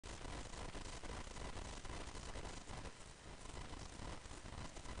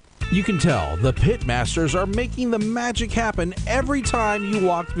You can tell the pitmasters are making the magic happen every time you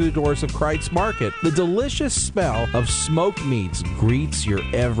walk through the doors of Kreitz Market. The delicious smell of smoked meats greets your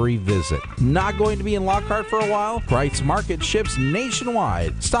every visit. Not going to be in Lockhart for a while? Kreitz Market ships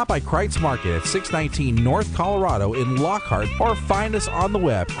nationwide. Stop by Kreitz Market at 619 North Colorado in Lockhart or find us on the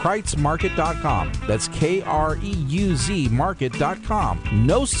web, KreitzMarket.com. That's KREUZ Market.com.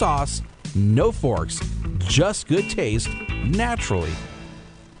 No sauce, no forks, just good taste, naturally.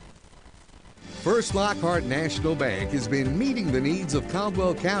 First Lockhart National Bank has been meeting the needs of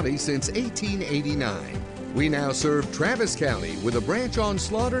Caldwell County since 1889. We now serve Travis County with a branch on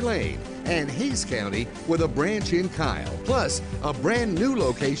Slaughter Lane and Hays County with a branch in Kyle, plus a brand new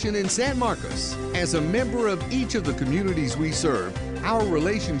location in San Marcos. As a member of each of the communities we serve, our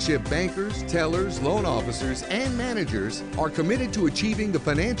relationship bankers, tellers, loan officers, and managers are committed to achieving the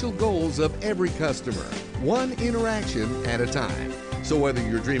financial goals of every customer, one interaction at a time. So whether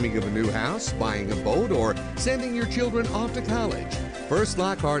you're dreaming of a new house, buying a boat, or sending your children off to college, First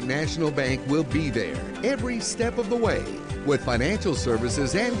Lockhart National Bank will be there every step of the way with financial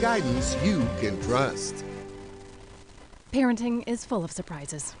services and guidance you can trust. Parenting is full of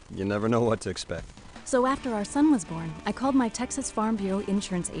surprises. You never know what to expect. So after our son was born, I called my Texas Farm Bureau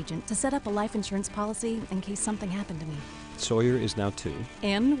insurance agent to set up a life insurance policy in case something happened to me. Sawyer is now 2.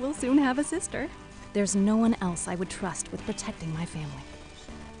 And we'll soon have a sister. There's no one else I would trust with protecting my family.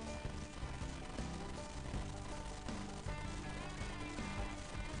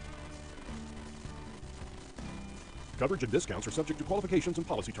 Coverage and discounts are subject to qualifications and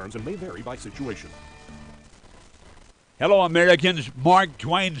policy terms and may vary by situation. Hello, Americans. Mark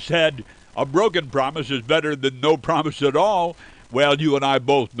Twain said, "A broken promise is better than no promise at all." Well, you and I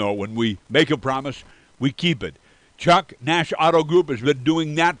both know when we make a promise, we keep it. Chuck Nash Auto Group has been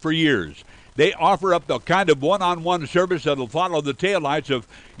doing that for years. They offer up the kind of one-on-one service that'll follow the taillights of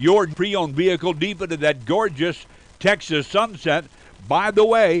your pre-owned vehicle deep into that gorgeous Texas sunset. By the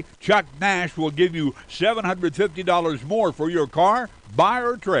way, Chuck Nash will give you $750 more for your car, buy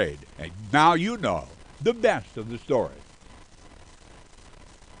or trade. And now you know the best of the story.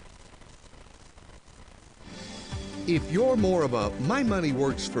 If you're more of a my money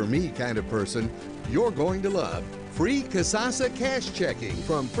works for me kind of person, you're going to love free Casasa cash checking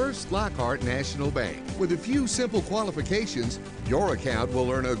from First Lockhart National Bank. With a few simple qualifications, your account will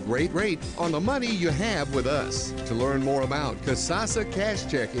earn a great rate on the money you have with us. To learn more about Casasa cash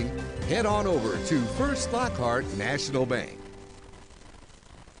checking, head on over to First Lockhart National Bank.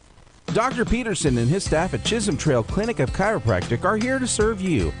 Dr. Peterson and his staff at Chisholm Trail Clinic of Chiropractic are here to serve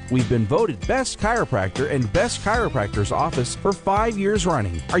you. We've been voted Best Chiropractor and Best Chiropractor's Office for 5 years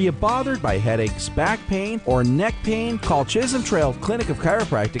running. Are you bothered by headaches, back pain, or neck pain? Call Chisholm Trail Clinic of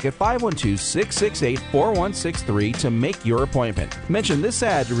Chiropractic at 512-668-4163 to make your appointment. Mention this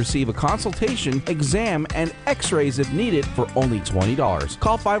ad to receive a consultation, exam, and x-rays if needed for only $20.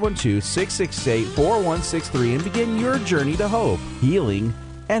 Call 512-668-4163 and begin your journey to hope, healing,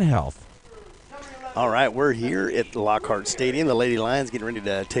 and health. All right, we're here at the Lockhart Stadium. The Lady Lions getting ready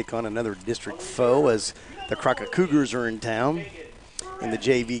to take on another district foe as the Crockett Cougars are in town. In the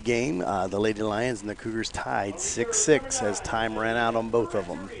JV game, the Lady Lions and the Cougars tied 6-6 as time ran out on both of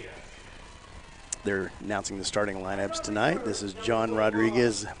them. They're announcing the starting lineups tonight. This is John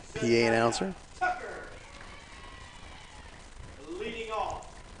Rodriguez, PA announcer.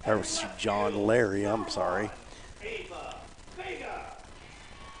 Or John Larry, I'm sorry.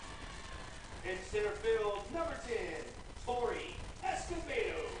 In center field, number 10, Tori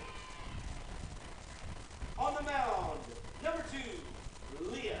Escobedo. On the mound, number 2,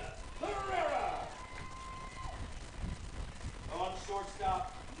 Leah Herrera. On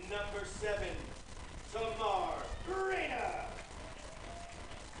shortstop, number 7, Tamar Reina.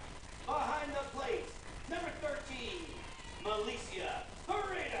 Behind the plate, number 13, Malicia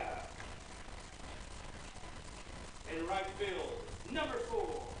Herrera. In right field, number 4,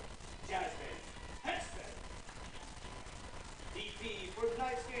 Jasmine Heston. DP for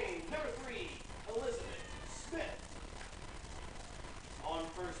tonight's game, number 3, Elizabeth Smith. On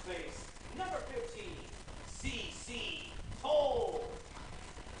first base, number 15, CC Toll.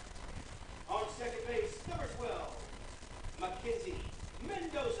 On second base, number 12, Mackenzie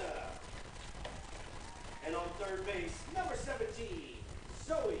Mendoza. And on third base, number 17,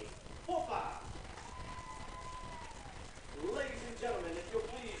 Zoe Popa. Ladies and gentlemen, if you'll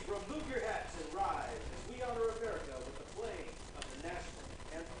please remove your hats and rise as we honor America with the playing of the national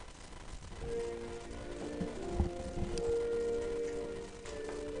anthem.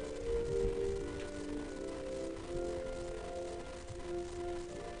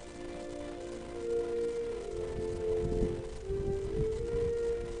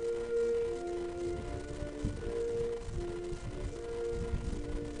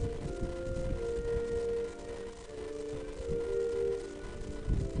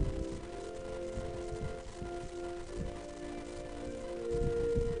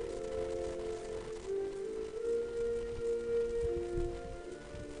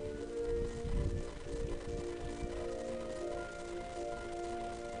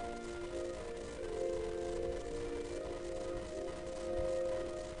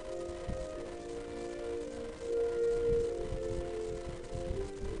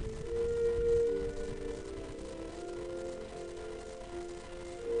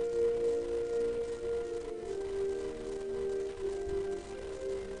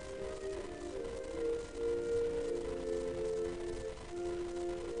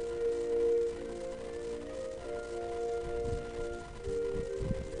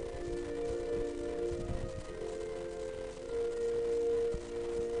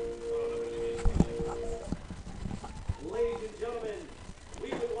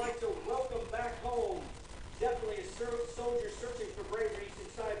 very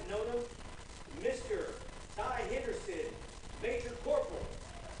recent side have known him, Mr. Ty Henderson, Major Corporal.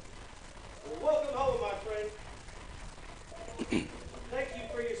 Well, welcome home, my friend. Thank you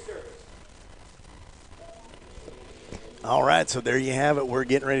for your service. All right, so there you have it. We're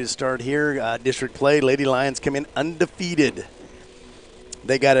getting ready to start here. District play. Lady Lions come in undefeated.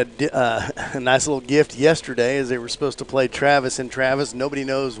 They got a nice little gift yesterday as they were supposed to play Travis in Travis. Nobody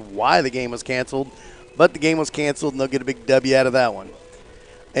knows why the game was canceled, but the game was canceled, and they'll get a big W out of that one.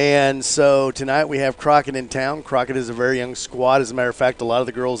 And so tonight we have Crockett in town. Crockett is a very young squad. As a matter of fact, a lot of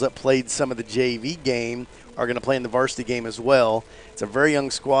the girls that played some of the JV game are going to play in the varsity game as well. It's a very young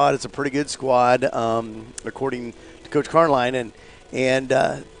squad. It's a pretty good squad, according to Coach Carnline. And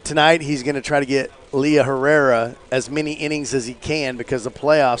tonight he's going to try to get Leah Herrera as many innings as he can because the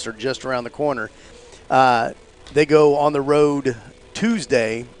playoffs are just around the corner. They go on the road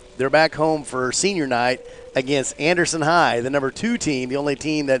Tuesday. They're back home for senior night against Anderson High, the number 2 team, the only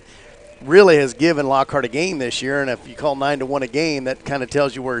team that really has given Lockhart a game this year. And if you call 9-1 a game, that kind of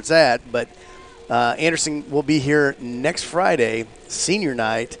tells you where it's at. But Anderson will be here next Friday, senior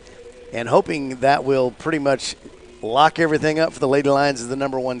night, and hoping that will pretty much lock everything up for the Lady Lions as the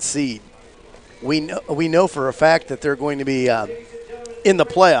number 1 seed. We know for a fact that they're going to be in the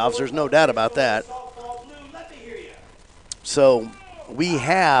playoffs. There's no doubt about that. So we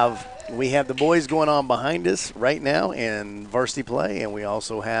have the boys going on behind us right now in varsity play, and we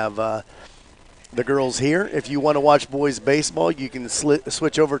also have the girls here. If you want to watch boys baseball, you can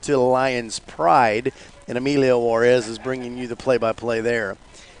switch over to Lions Pride, and Emilio Juarez is bringing you the play-by-play there.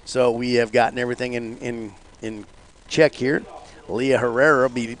 So we have gotten everything in check here. Leah Herrera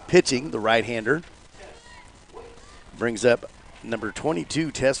will be pitching, the right-hander. Brings up number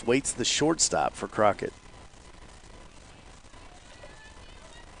 22, Tess Waits, the shortstop for Crockett.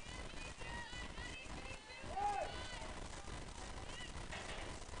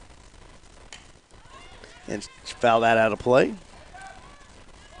 And foul that out of play.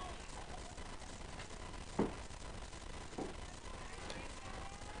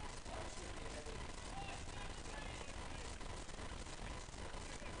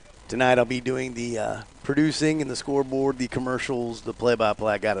 Tonight I'll be doing the producing and the scoreboard, the commercials, the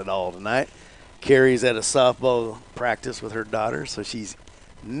play-by-play. I got it all tonight. Carrie's at a softball practice with her daughter, so she's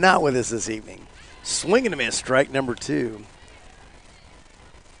not with us this evening. Swing and a miss, strike number 2.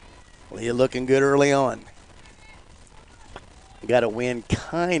 Leah looking good early on. Got a wind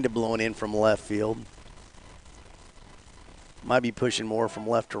kind of blowing in from left field. Might be pushing more from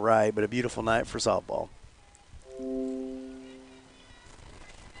left to right, but a beautiful night for softball.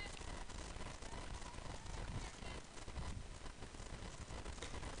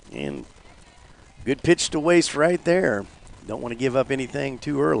 And good pitch to waste right there. Don't want to give up anything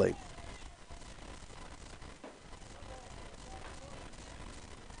too early.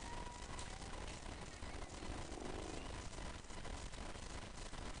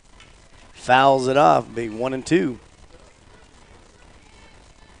 Fouls it off, be 1-2.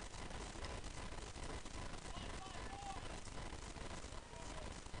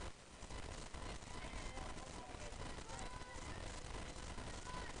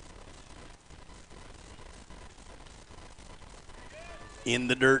 In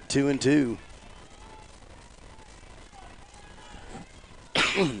the dirt, 2-2.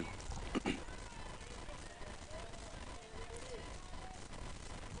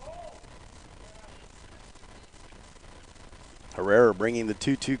 Herrera bringing the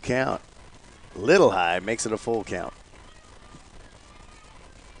 2-2 count. Little high, makes it a full count.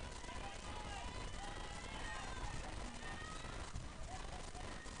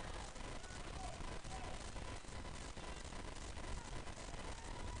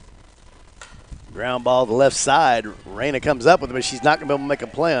 Ground ball to the left side. Raina comes up with it, but she's not going to be able to make a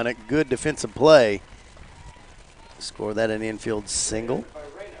play on it. Good defensive play. Score that an infield single.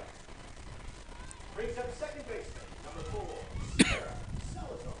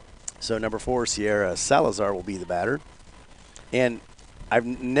 So number 4, Sierra Salazar will be the batter. And I've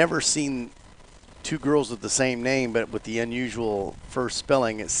never seen 2 girls with the same name, but with the unusual first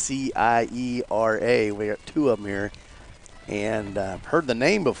spelling. It's C-I-E-R-A. We got 2 of them here. And I've heard the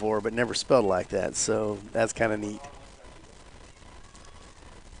name before, but never spelled like that. So that's kind of neat.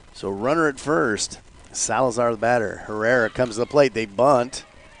 So runner at first. Salazar the batter. Herrera comes to the plate. They bunt.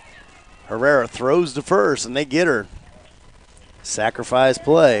 Herrera throws to first, and they get her. Sacrifice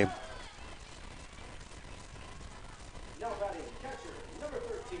play.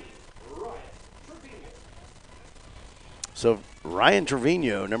 So Ryan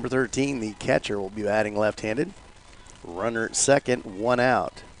Trevino, number 13, the catcher, will be batting left-handed. Runner at second, 1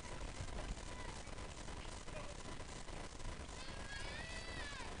 out.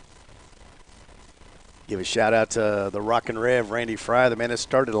 Give a shout out to the Rockin' Rev, Randy Fry, the man that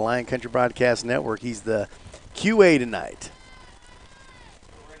started the Lion Country Broadcast Network. He's the QA tonight.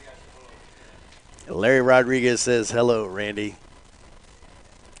 Larry Rodriguez says, hello, Randy.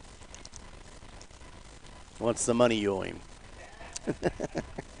 What's the money you owe him?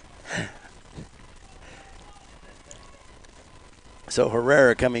 So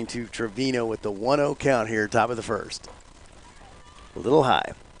Herrera coming to Trevino with the 1-0 count here, top of the first. A little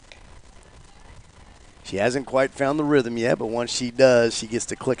high. She hasn't quite found the rhythm yet, but once she does, she gets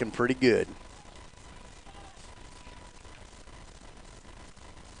to clicking pretty good.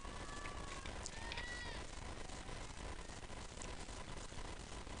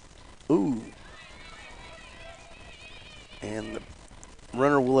 Ooh. And the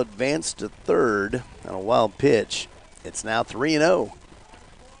runner will advance to third on a wild pitch. It's now 3-0.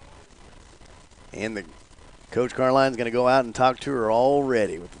 And the Coach Carline's going to go out and talk to her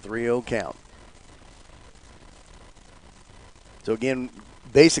already with the 3-0 count. So again,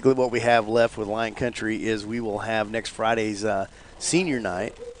 basically what we have left with Lion Country is we will have next Friday's senior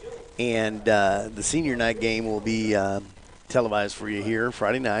night. And the senior night game will be televised for you here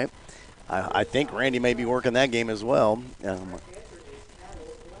Friday night. I think Randy may be working that game as well.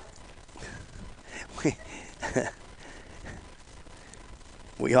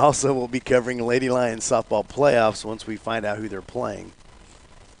 We also will be covering Lady Lions softball playoffs once we find out who they're playing.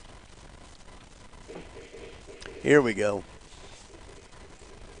 Here we go.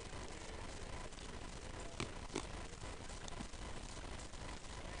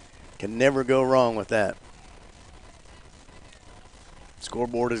 Can never go wrong with that.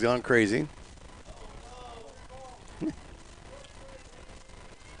 Scoreboard has gone crazy.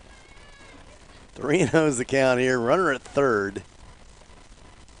 Three and 0 is the count here. Runner at third.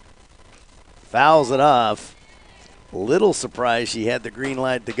 Fouls it off. Little surprised she had the green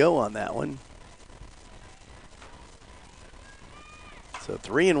light to go on that one. So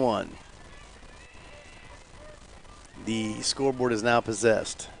 3-1. The scoreboard is now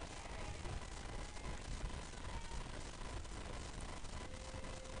possessed.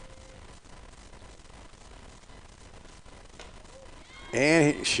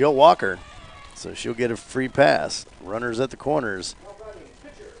 And she'll walk her. So she'll get a free pass. Runners at the corners.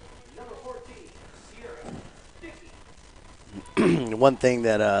 One thing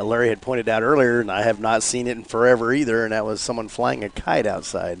that Larry had pointed out earlier, and I have not seen it in forever either, and that was someone flying a kite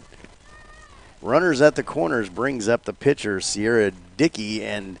outside. Runners at the corners brings up the pitcher, Sierra Dickey,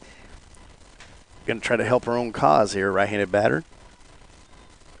 and going to try to help her own cause here, right-handed batter.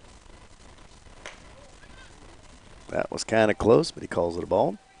 That was kind of close, but he calls it a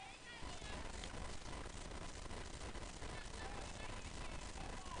ball.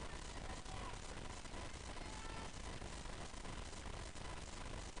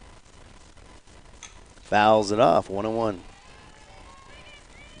 Fouls it off, 1-1.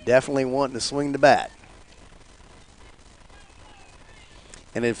 Definitely wanting to swing the bat.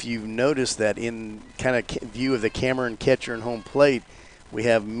 And if you've noticed that in kind of view of the camera and catcher and home plate, we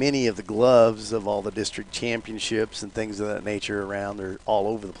have many of the gloves of all the district championships and things of that nature around. They're all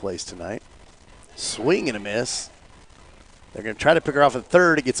over the place tonight. Swing and a miss. They're going to try to pick her off at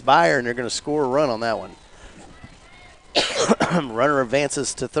third. It gets by her, and they're going to score a run on that one. Runner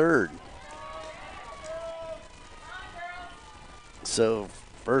advances to third. So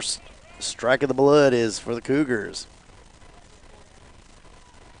first strike of the blood is for the Cougars.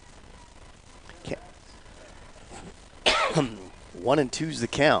 1-2's the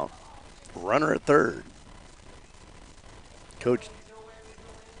count. Runner at third. Coach.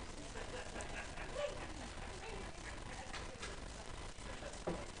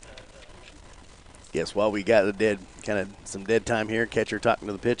 Guess while we got some dead time here, catcher talking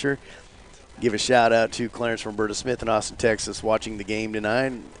to the pitcher. Give a shout out to Clarence from Roberta Smith in Austin, Texas, watching the game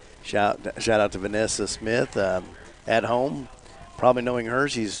tonight. Shout out to Vanessa Smith at home. Probably knowing her,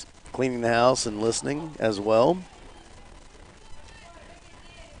 she's cleaning the house and listening as well.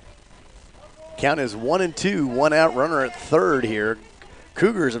 Count is 1-2, one out, runner at third here.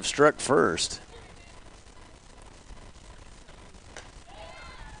 Cougars have struck first.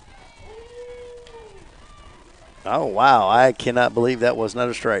 Oh, wow, I cannot believe that was not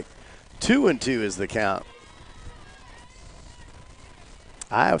a strike. 2-2 is the count.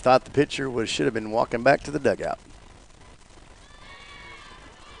 I thought the pitcher should have been walking back to the dugout.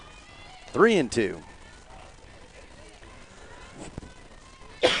 3-2.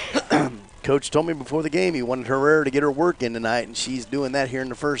 Coach told me before the game he wanted Herrera to get her work in tonight, and she's doing that here in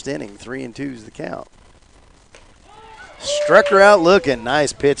the first inning. 3-2 is the count. Struck her out looking.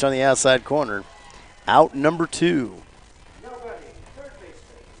 Nice pitch on the outside corner. Out number 2.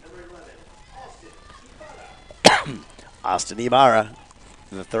 Austin Ibarra,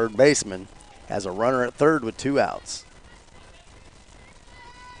 the third baseman, has a runner at third with 2 outs.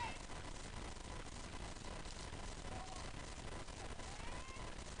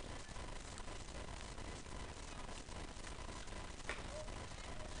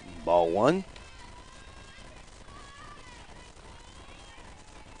 Ball 1.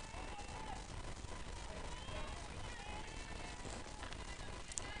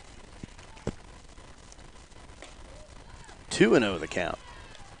 2-0 the count.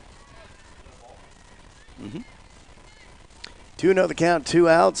 2-0 the count, 2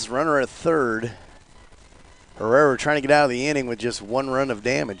 outs, runner at third. Herrera trying to get out of the inning with just 1 run of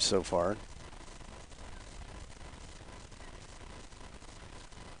damage so far.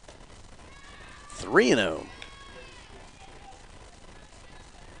 Three and 0.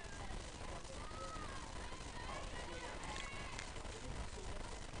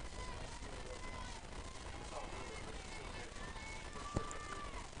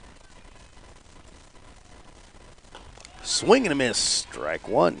 Swing and a miss, strike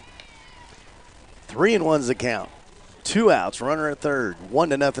 1. 3-1's the count. 2 outs, runner at third.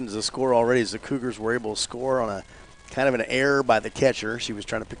 1-0 is the score already as the Cougars were able to score on a kind of an error by the catcher. She was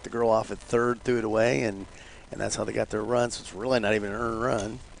trying to pick the girl off at third, threw it away, and that's how they got their run. So it's really not even an earned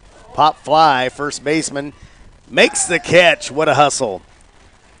run. Pop fly, first baseman makes the catch. What a hustle.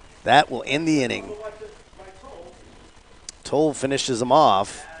 That will end the inning. Toll finishes them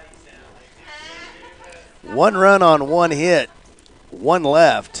off. 1 run on 1 hit, 1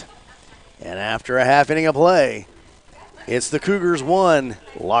 left. And after a half inning of play, it's the Cougars 1,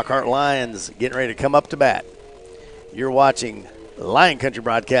 Lockhart Lions getting ready to come up to bat. You're watching Lion Country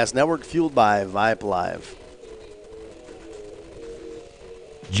Broadcast Network, fueled by Vype Live.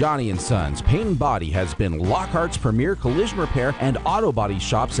 Johnny & Sons Paint and Body has been Lockhart's premier collision repair and auto body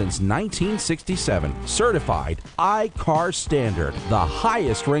shop since 1967. Certified I-CAR standard, the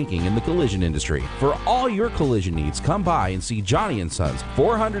highest ranking in the collision industry. For all your collision needs, come by and see Johnny & Sons,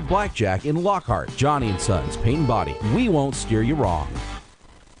 400 Blackjack in Lockhart. Johnny & Sons Paint and Body. We won't steer you wrong.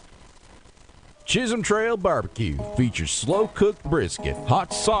 Chisholm Trail Barbecue features slow-cooked brisket,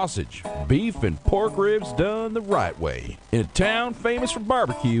 hot sausage, beef, and pork ribs done the right way. In a town famous for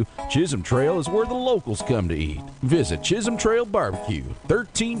barbecue, Chisholm Trail is where the locals come to eat. Visit Chisholm Trail Barbecue,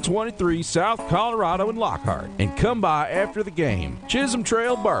 1323 South Colorado in Lockhart, and come by after the game. Chisholm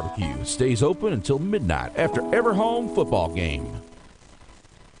Trail Barbecue stays open until midnight after every home football game.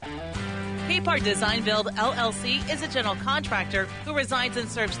 Capehart Design Build LLC is a general contractor who resides and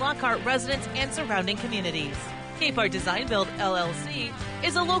serves Lockhart residents and surrounding communities. Capehart Design Build LLC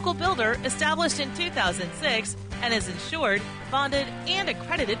is a local builder established in 2006 and is insured, bonded, and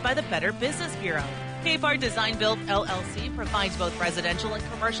accredited by the Better Business Bureau. Capehart Design Build LLC provides both residential and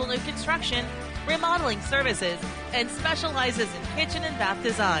commercial new construction, remodeling services, and specializes in kitchen and bath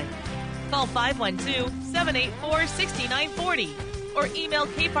design. Call 512-784-6940. or email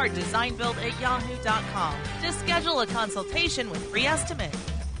capehartdesignbuild@yahoo.com to schedule a consultation with free estimate.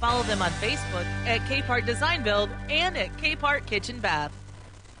 Follow them on Facebook at Capehart Design Build and at Capehart Kitchen Bath.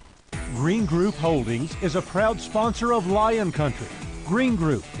 Green Group Holdings is a proud sponsor of Lion Country. Green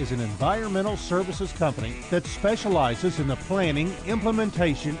Group is an environmental services company that specializes in the planning,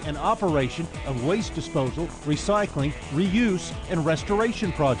 implementation, and operation of waste disposal, recycling, reuse, and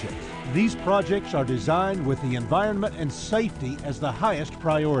restoration projects. These projects are designed with the environment and safety as the highest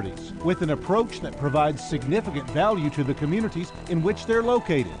priorities, with an approach that provides significant value to the communities in which they're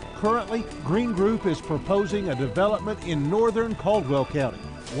located. Currently, Green Group is proposing a development in northern Caldwell County,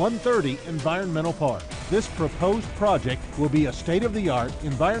 130 Environmental Park. This proposed project will be a state-of-the-art,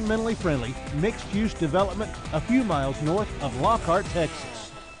 environmentally friendly, mixed-use development a few miles north of Lockhart,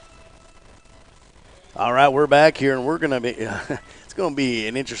 Texas. All right, we're back here, and we're going to be it's going to be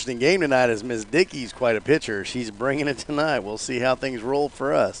an interesting game tonight as Ms. Dickey's quite a pitcher. She's bringing it tonight. We'll see how things roll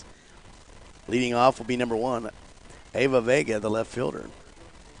for us. Leading off will be number 1, Ava Vega, the left fielder.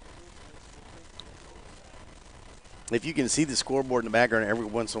 If you can see the scoreboard in the background, every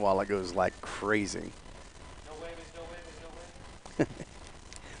once in a while it goes like crazy. No way, no way, no way.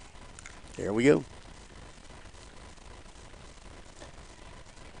 There we go.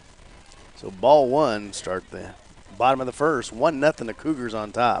 So ball 1, start the bottom of the first. 1-0 the Cougars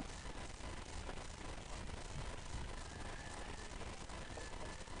on top.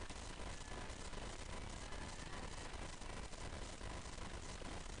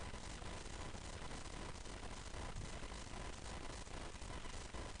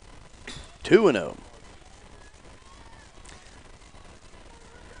 Two and 0.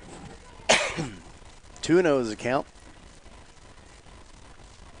 2-0 is the count.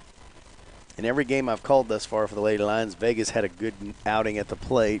 In every game I've called thus far for the Lady Lions, Vegas had a good outing at the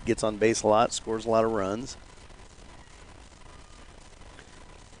plate, gets on base a lot, scores a lot of runs.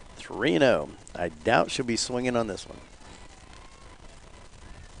 3-0. I doubt she'll be swinging on this one.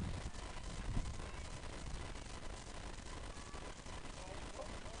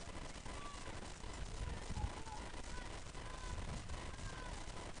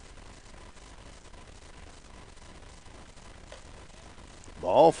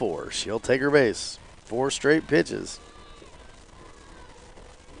 Ball 4. She'll take her base. 4 straight pitches.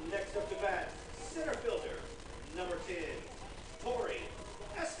 Next up to bat, center fielder, number 10, Tori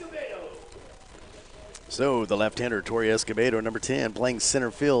Escobedo. So the left-hander, Tori Escobedo, number 10, playing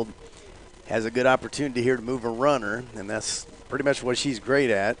center field, has a good opportunity here to move a runner, and that's pretty much what she's great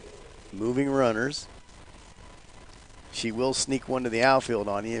at, moving runners. She will sneak one to the outfield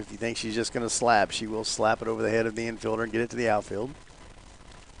on you. If you think she's just going to slap, she will slap it over the head of the infielder and get it to the outfield.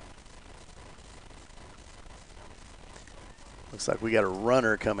 Looks like we got a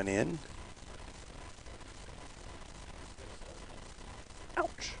runner coming in.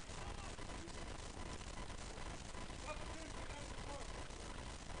 Ouch.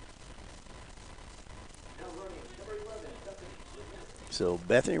 So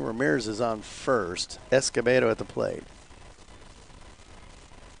Bethany Ramirez is on first. Escobedo at the plate.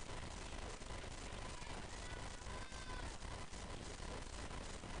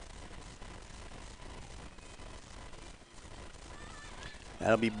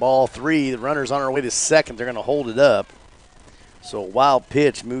 That'll be ball 3. The runner's on her way to second. They're going to hold it up. So a wild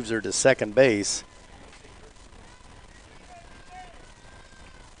pitch moves her to second base.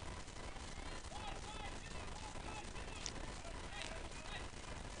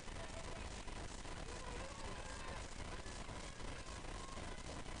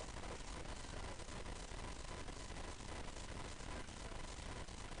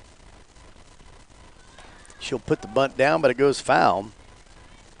 She'll put the bunt down, but it goes foul.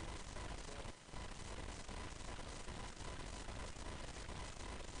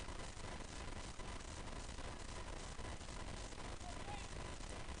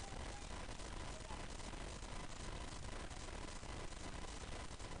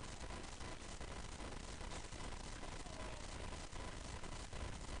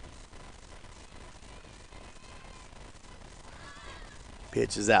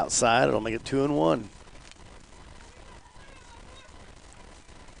 Pitch is outside. It'll make it 2-1.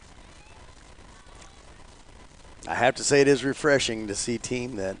 I have to say it is refreshing to see a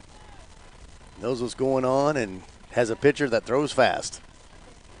team that knows what's going on and has a pitcher that throws fast.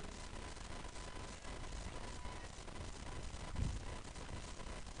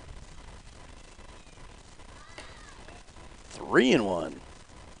 Three and one.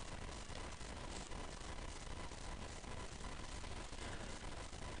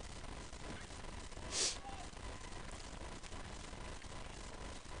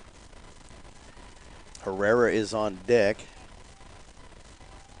 Herrera is on deck.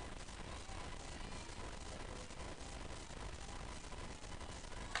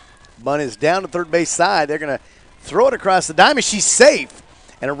 Bunt is down to third base side. They're going to throw it across the diamond. She's safe,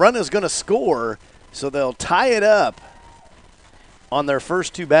 and a run is going to score, so they'll tie it up on their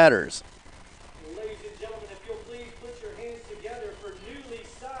first 2 batters. Ladies and gentlemen, if you'll please put your hands together for newly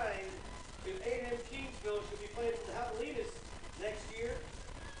signed to A&M Kingsville. She'll be playing for the Javelinas next year.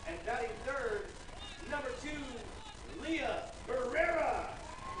 And batting third, number 2, Leah Herrera.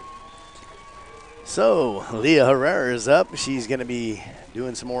 So Leah Herrera is up. She's going to be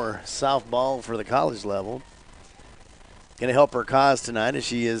doing some more softball for the college level. Going to help her cause tonight as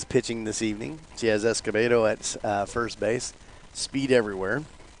she is pitching this evening. She has Escobedo at first base. Speed everywhere.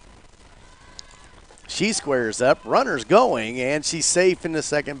 She squares up. Runner's going, and she's safe into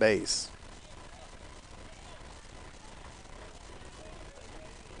second base.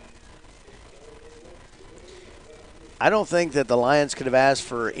 I don't think that the Lions could have asked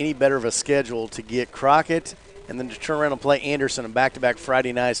for any better of a schedule to get Crockett and then to turn around and play Anderson on back-to-back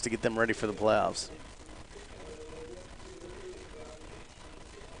Friday nights to get them ready for the playoffs.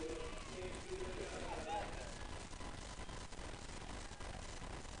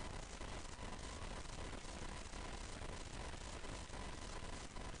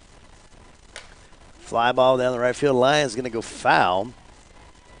 Fly ball down the right field line is going to go foul.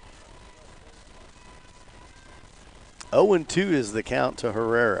 0-2 is the count to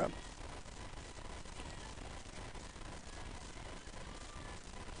Herrera.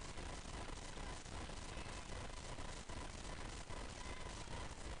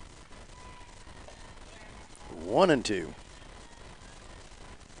 One and two.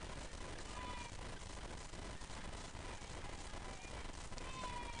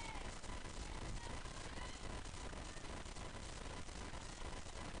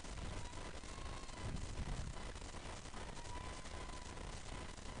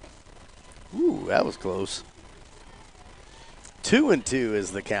 Ooh, that was close. 2-2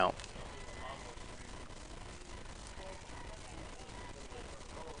 is the count.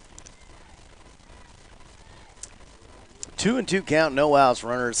 Two and two count, no outs,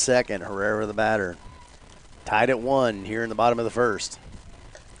 runner at second. Herrera the batter. Tied at 1 here in the bottom of the first.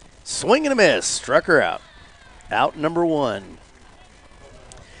 Swing and a miss, struck her out. Out number 1.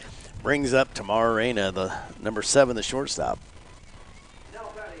 Brings up Tamara Reyna, the number 7, the shortstop.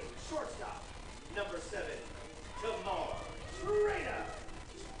 Now batting shortstop, number 7, Tamara Reyna.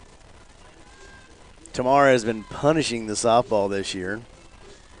 Tamara has been punishing the softball this year.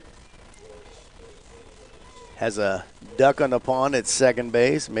 Has a duck on the pond at second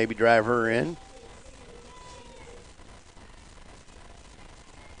base, maybe drive her in.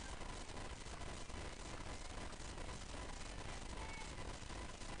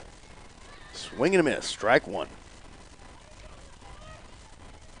 Swing and a miss, strike 1.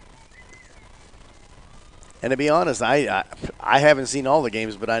 And to be honest, I haven't seen all the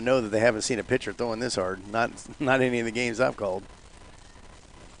games, but I know that they haven't seen a pitcher throwing this hard. Not any of the games I've called.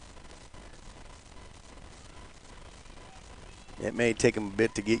 It may take him a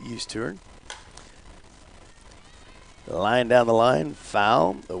bit to get used to her. Line down the line,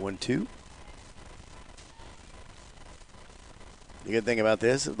 foul, 0-2. The good thing about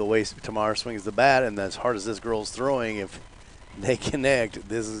this, the way Tamara swings the bat, and as hard as this girl's throwing, if they connect,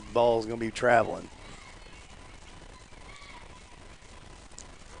 this ball's going to be traveling.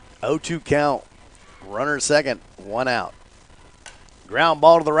 0-2 count, runner second, 1 out. Ground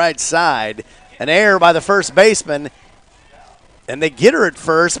ball to the right side, an error by the first baseman. And they get her at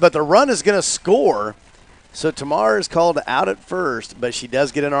first, but the run is going to score. So Tamara is called out at first, but she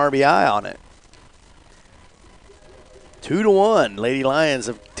does get an RBI on it. 2-1. Lady Lions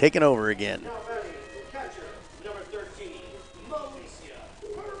have taken over again. Now batting catcher, number 13, Melissa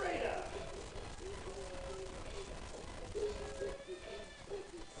Pereira.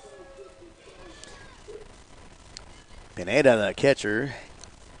 Pineda, the catcher.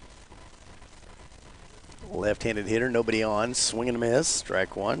 Left-handed hitter, nobody on. Swing and a miss,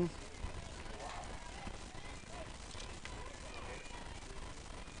 strike 1.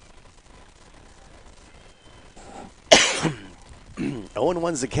 Oh, and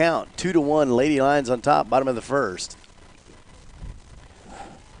 1's the count. 2-1. Lady Lions on top, bottom of the first.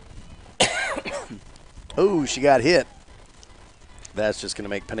 Oh, she got hit. That's just going to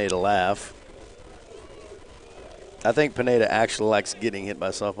make Pineda laugh. I think Pineda actually likes getting hit by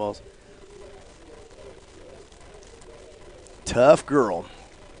softballs. Tough girl.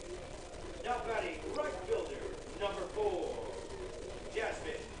 Now batting right fielder, number 4,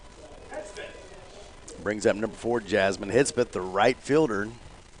 Jasmine Hedspeth. Brings up number 4, Jasmine Hedspeth, the right fielder.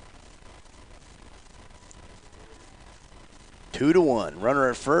 2-1. Runner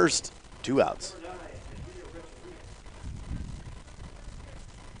at first, 2 outs.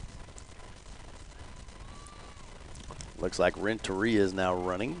 Looks like Renteria is now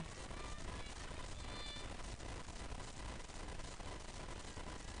running.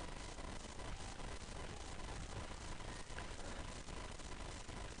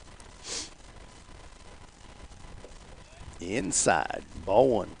 Inside, ball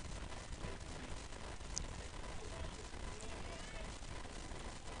 1.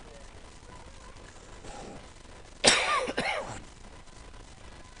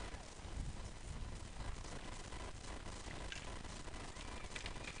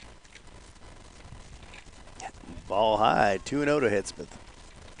 Ball high, 2-0 to Hedspeth.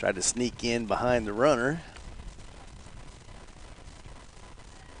 Tried to sneak in behind the runner.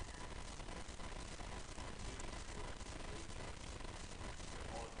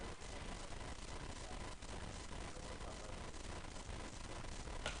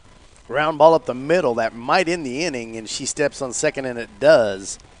 Ground ball up the middle. That might end the inning, and she steps on second, and it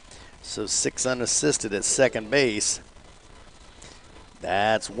does. So 6 unassisted at second base.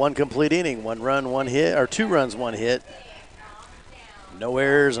 That's 1 complete inning. 1 run, 1 hit, or 2 runs, 1 hit. No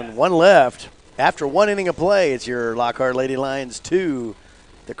errors and 1 left. After 1 inning of play, it's your Lockhart Lady Lions 2,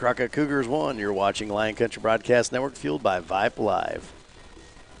 the Crockett Cougars 1. You're watching Lion Country Broadcast Network, fueled by Vype Live.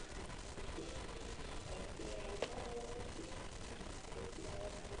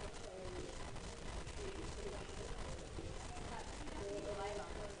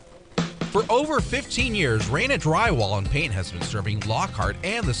 For over 15 years, Reyna Drywall and Paint has been serving Lockhart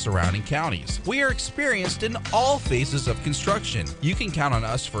and the surrounding counties. We are experienced in all phases of construction. You can count on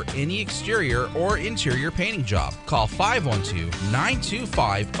us for any exterior or interior painting job. Call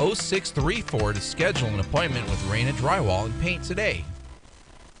 512-925-0634 to schedule an appointment with Reyna Drywall and Paint today.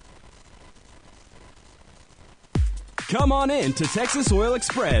 Come on in to Texas Oil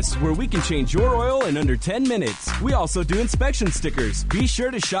Express, where we can change your oil in under 10 minutes. We also do inspection stickers. Be sure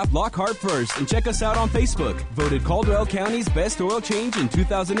to shop Lockhart first and check us out on Facebook. Voted Caldwell County's best oil change in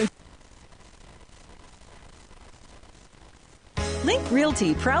 2000. Link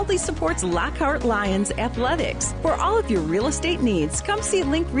Realty proudly supports Lockhart Lions athletics. For all of your real estate needs, come see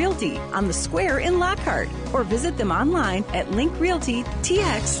Link Realty on the square in Lockhart or visit them online at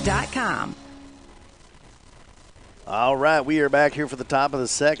linkrealtytx.com. All right, we are back here for the top of the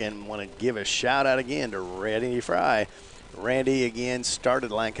second. Want to give a shout out again to Randy Fry. Randy, again,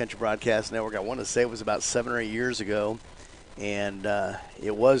 started Lion Country Broadcast Network. I want to say it was about 7 or 8 years ago, and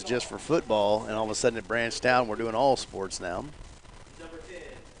it was just for football, and all of a sudden it branched out, and we're doing all sports now. Number 10,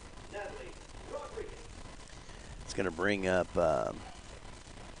 Natalie Rodriguez. It's going to bring up,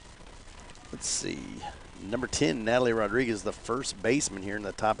 let's see, number 10, Natalie Rodriguez, the first baseman here in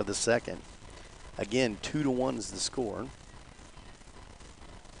the top of the second. Again, 2-1 is the score.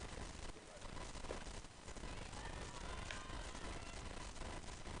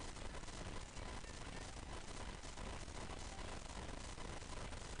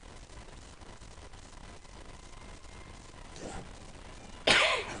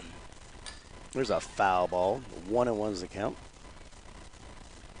 There's a foul ball. 1-1 is the count.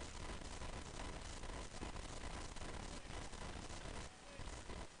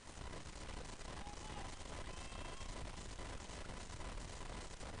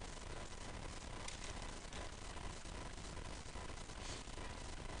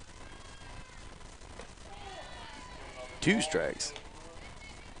 Two strikes.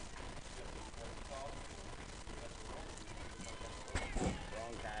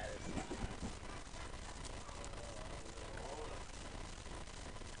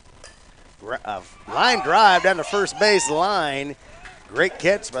 Line drive down the first base line. Great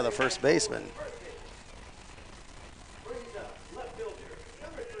catch by the first baseman.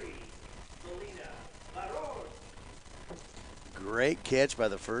 Great catch by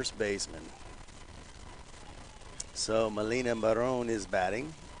the first baseman. So Melina Barron is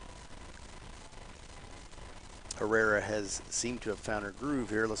batting. Herrera has seemed to have found her groove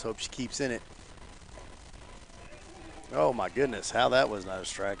here. Let's hope she keeps in it. Oh my goodness, how that was not a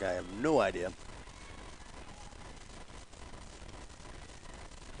strike, I have no idea.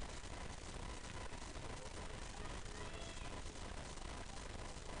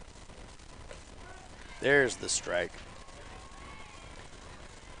 There's the strike.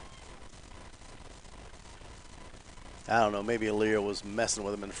 I don't know, maybe Aaliyah was messing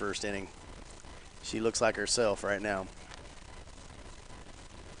with him in the first inning. She looks like herself right now.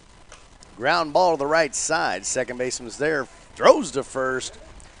 Ground ball to the right side. Second baseman's there. Throws to first.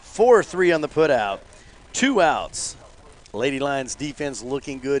 4-3 on the putout. 2 outs. Lady Lions defense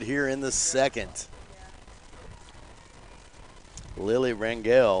looking good here in the second. Lily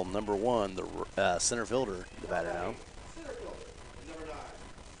Rangel, number 1, the center fielder, the batter now.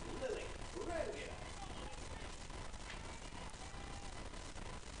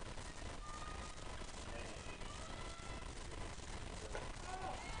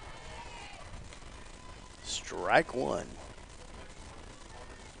 Strike one.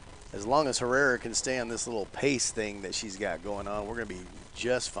 As long as Herrera can stay on this little pace thing that she's got going on, we're going to be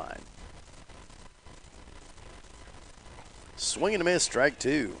just fine. Swing and a miss, strike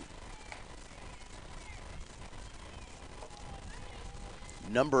two.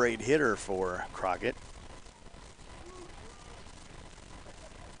 Number 8 hitter for Crockett.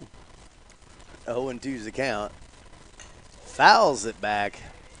 0-2 is the count. Fouls it back.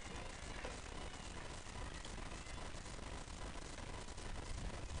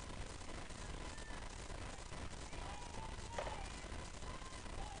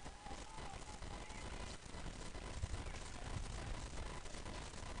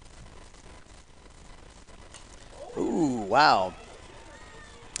 Ooh, wow.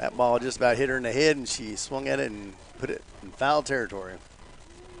 That ball just about hit her in the head, and she swung at it and put it in foul territory.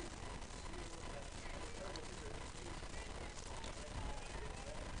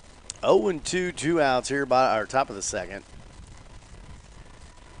 Oh, and 2 outs here by our top of the second.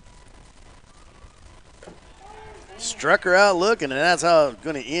 Struck her out looking, and that's how it's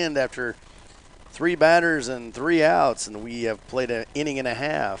going to end after 3 batters and 3 outs, and we have played an inning and a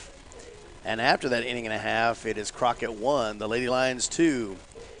half. And after that inning and a half, it is Crockett 1, the Lady Lions 2.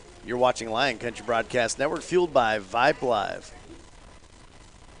 You're watching Lion Country Broadcast Network, fueled by Vype Live.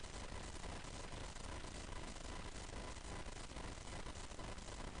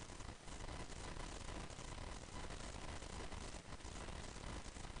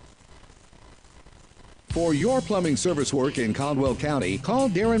 For your plumbing service work in Caldwell County, call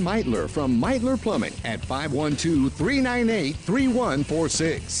Darren Meitler from Meitler Plumbing at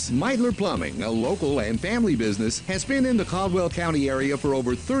 512-398-3146. Meitler Plumbing, a local and family business, has been in the Caldwell County area for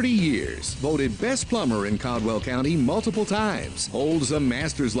over 30 years. Voted best plumber in Caldwell County multiple times. Holds a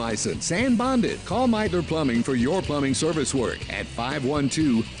master's license and bonded. Call Meitler Plumbing for your plumbing service work at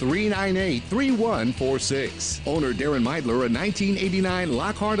 512-398-3146. Owner Darren Meitler, a 1989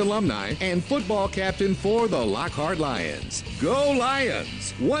 Lockhart alumni and football captain for the Lockhart Lions. Go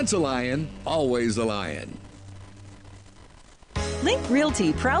Lions! Once a Lion, always a Lion. Link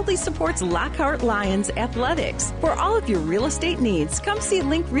Realty proudly supports Lockhart Lions athletics. For all of your real estate needs, come see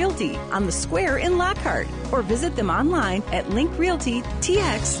Link Realty on the square in Lockhart or visit them online at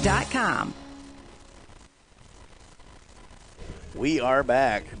linkrealtytx.com. We are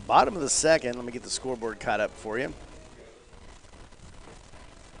back. Bottom of the second. Let me get the scoreboard caught up for you.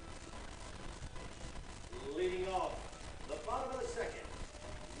 Leading off the bottom of the second,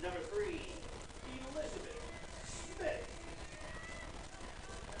 number 3, Elizabeth Smith.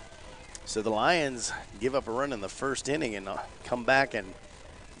 So the Lions give up a run in the first inning and come back and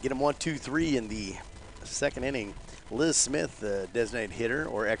get them 1-2-3 in the second inning. Liz Smith, the designated hitter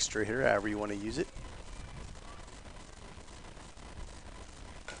or extra hitter, however you want to use it.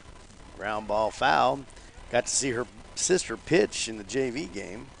 Ground ball foul. Got to see her sister pitch in the JV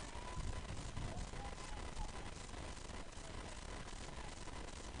game.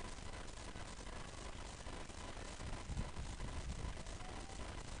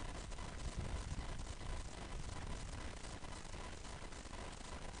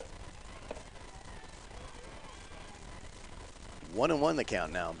 One and one the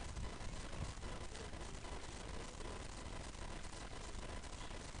count now.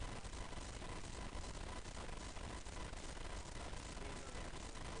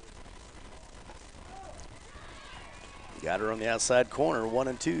 Got her on the outside corner,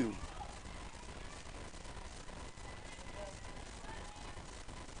 1-2.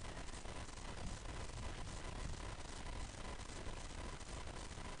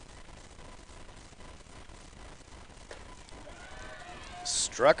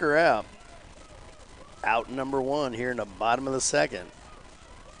 Struck her out. Out number 1 here in the bottom of the second.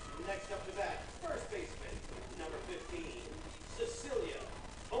 Next up to bat, first baseman, number 15, Cecilia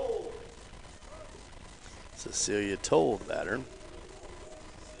Toll. Cecilia told batter.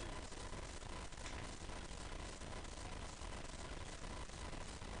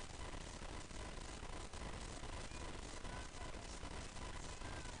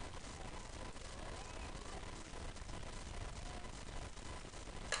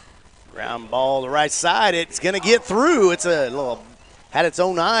 Ground ball to the right side. It's going to get through. It's a little, had its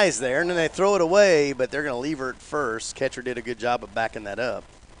own eyes there, and then they throw it away, but they're going to leave her at first. Catcher did a good job of backing that up.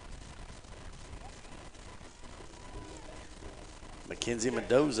 Mackenzie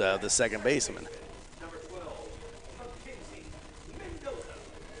Mendoza, the second baseman. Number 12, Mackenzie Mendoza.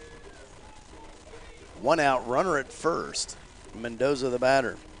 One out runner at first. Mendoza the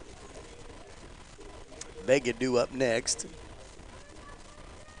batter. Vega due up next.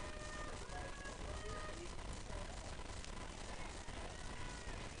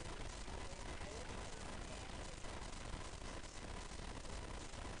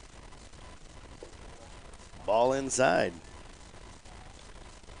 Ball inside.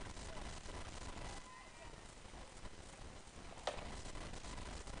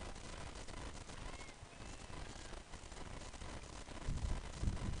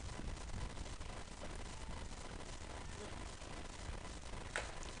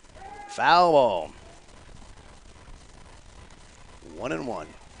 Foul ball. 1-1.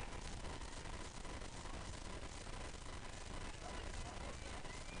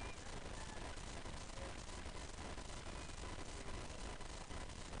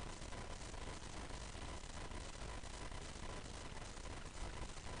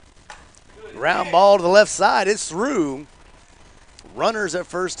 Ground ball to the left side. It's through. Runners at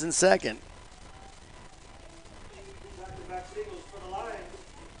first and second. Back-to-back singles for the Lions.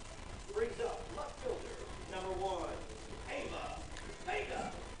 Brings up left fielder, number 1, Ava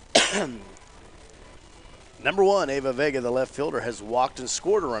Vega. Number 1, Ava Vega, the left fielder, has walked and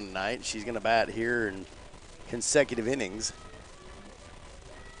scored a run tonight. She's going to bat here in consecutive innings.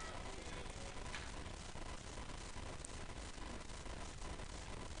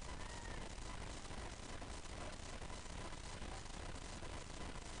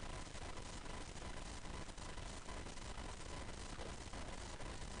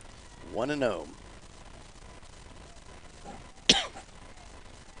 One and 0.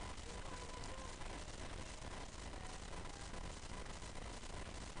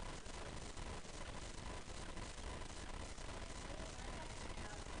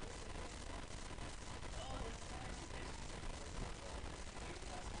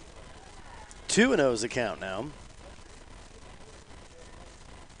 2-0 is the count now.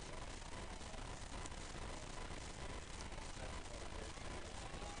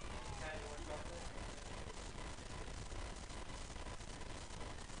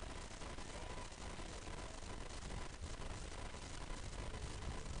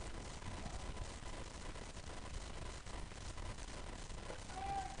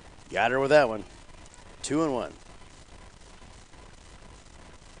 Got her with that one. 2-1.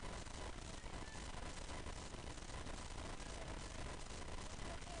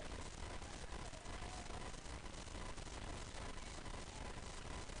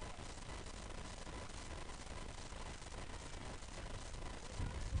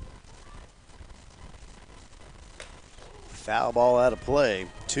 Foul ball out of play.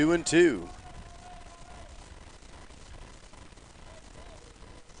 2-2.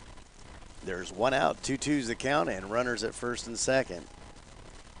 There's one out, 2-2's the count, and runners at first and second.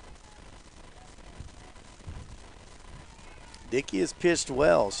 Dickey has pitched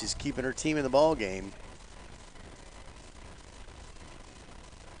well. She's keeping her team in the ball game.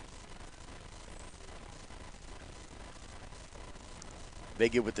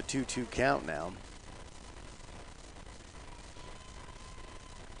 Vega with the 2-2 count now.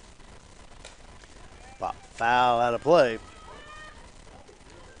 Foul out of play.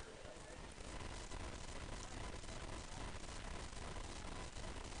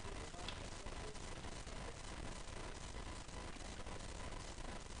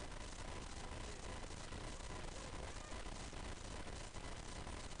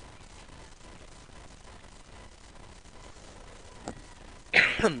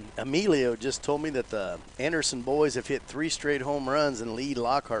 Emilio just told me that the Anderson boys have hit 3 straight home runs and lead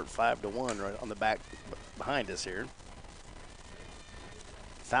Lockhart 5-1 right on the back behind us here.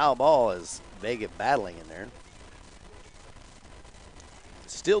 Foul ball is Vega battling in there.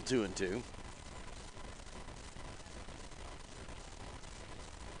 Still 2-2.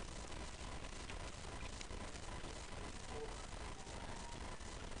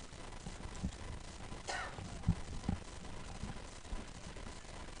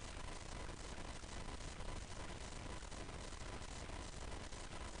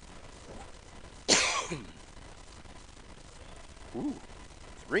 Ooh,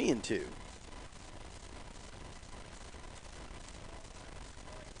 3-2.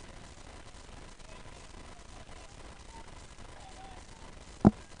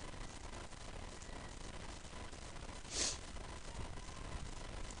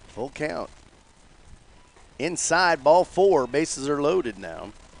 Full count. Inside, ball 4. Bases are loaded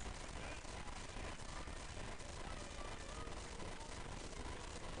now.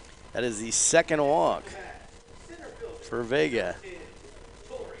 That is the second walk for Vega.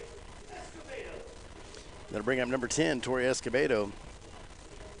 That'll bring up number 10, Tori Escobedo.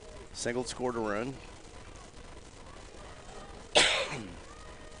 Single, scored a run.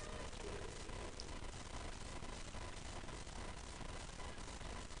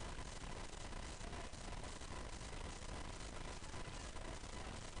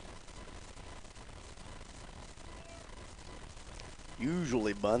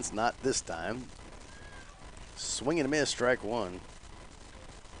 Usually bunts, not this time. Swing and a miss, strike 1.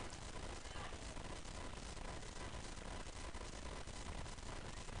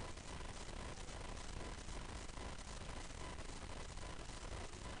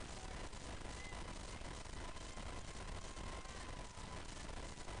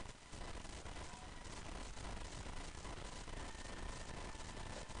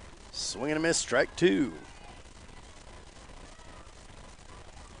 Swing and a miss, strike 2.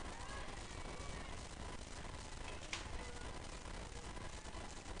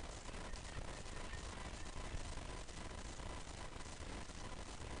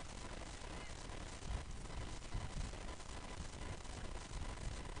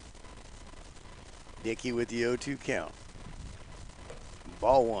 Dickey with the 0-2 count.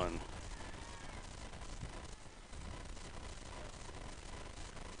 Ball 1.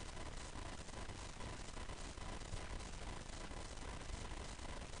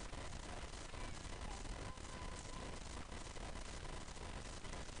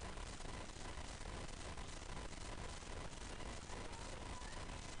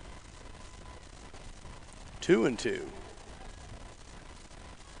 Two and 2.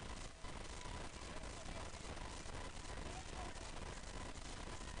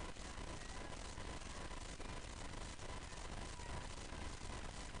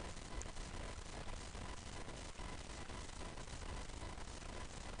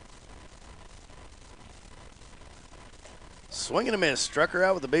 Swing and a miss. Struck her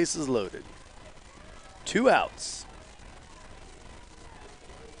out with the bases loaded. 2 outs.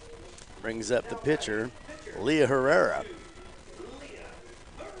 Brings up the pitcher, Leah Herrera.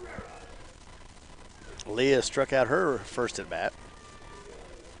 Leah struck out her first at bat.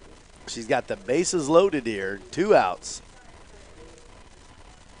 She's got the bases loaded here, 2 outs.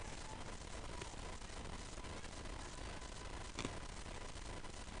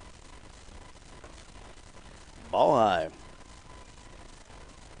 Ball high.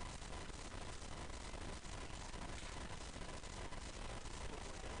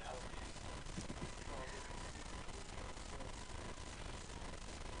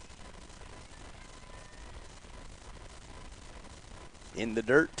 In the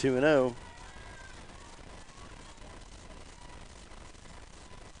dirt, 2-0.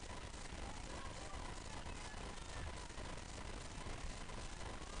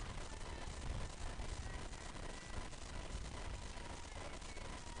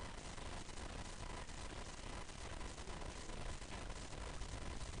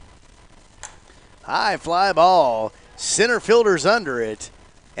 High fly ball. Center fielder's under it,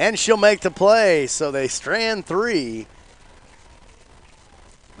 and she'll make the play. So they strand 3.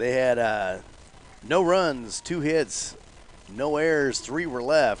 They had no runs, 2 hits, no errors, 3 were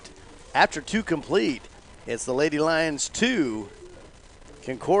left. After 2 complete, it's the Lady Lions 2,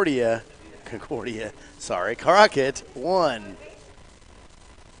 Crockett 1.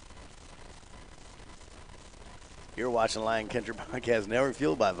 You're watching Lion Country Podcast Network,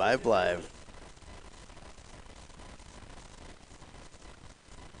 fueled by Vype Live.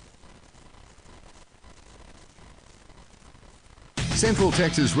 Central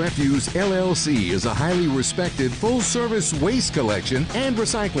Texas Refuse LLC is a highly respected full-service waste collection and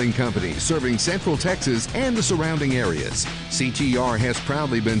recycling company serving Central Texas and the surrounding areas. CTR has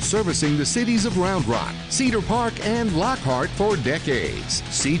proudly been servicing the cities of Round Rock, Cedar Park, and Lockhart for decades.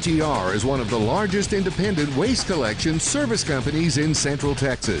 CTR is one of the largest independent waste collection service companies in Central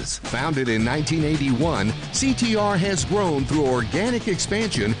Texas. Founded in 1981, CTR has grown through organic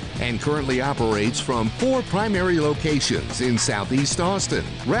expansion and currently operates from 4 primary locations in Southeast Austin,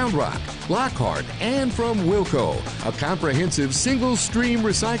 Round Rock, Lockhart, and from Wilco, a comprehensive single-stream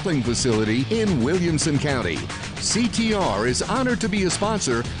recycling facility in Williamson County. CTR is honored to be a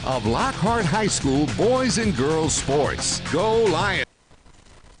sponsor of Lockhart High School boys and girls sports. Go Lions!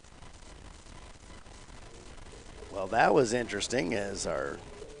 Well, that was interesting as our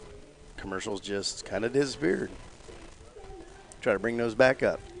commercials just kind of disappeared. Try to bring those back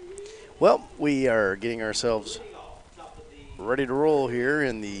up. Well, we are getting ourselves ready to roll here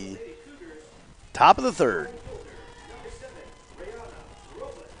in the top of the 3rd.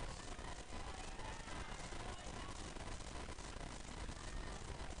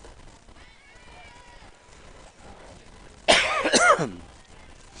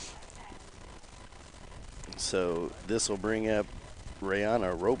 So this will bring up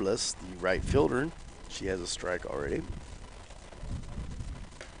Rayana Robles, the right fielder. She has a strike already.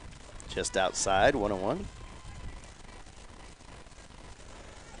 Just outside, 1-1.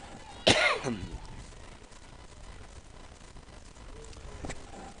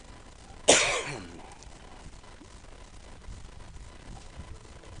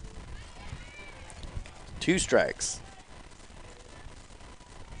 Two strikes.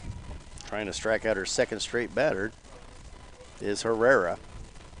 Trying to strike out her second straight batter is Herrera.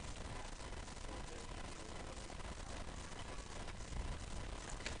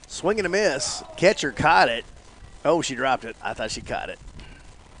 Swing and a miss. Catcher caught it. Oh, she dropped it. I thought she caught it.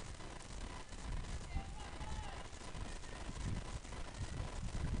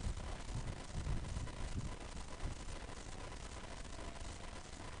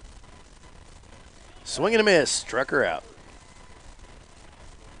 Swing and a miss. Struck her out.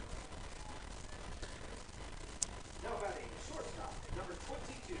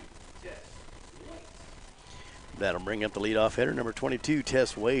 That'll bring up the leadoff hitter, number 22,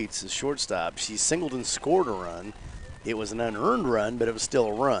 Tess Waits, is shortstop. She singled and scored a run. It was an unearned run, but it was still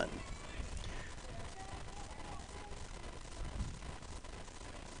a run.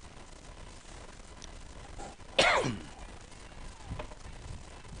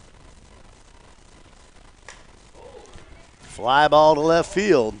 Fly ball to left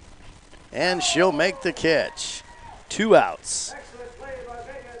field, and she'll make the catch. 2 outs.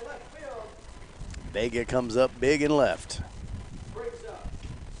 Vega comes up big and left. Brings up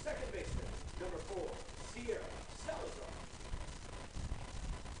second baseman, number 4, Sierra Salazar.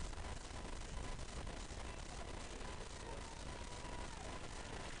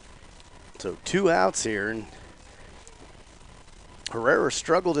 So 2 outs here. And Herrera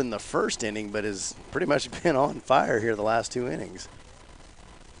struggled in the first inning, but has pretty much been on fire here the last 2 innings.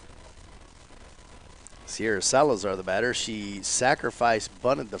 Sierra Salazar, the batter. She sacrificed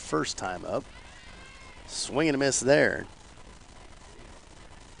bunted the first time up. Swing and a miss there.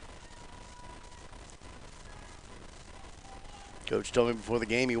 Coach told me before the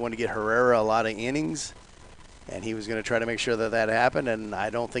game he wanted to get Herrera a lot of innings, and he was going to try to make sure that that happened, and I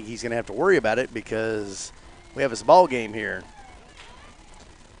don't think he's going to have to worry about it because we have this ball game here.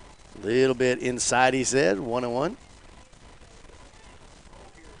 A little bit inside, he said, 1-1.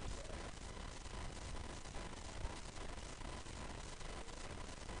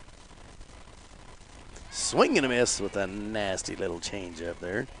 Swing and a miss with a nasty little change up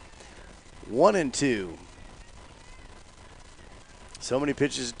there. 1-2. So many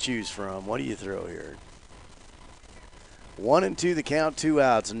pitches to choose from. What do you throw here? 1-2 the count, 2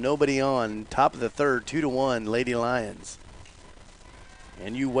 outs, nobody on. Top of the third, 2-1, Lady Lions.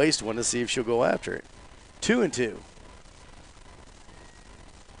 And you waste one to see if she'll go after it. 2-2.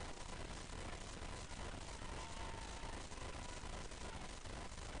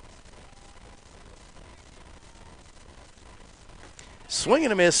 Swing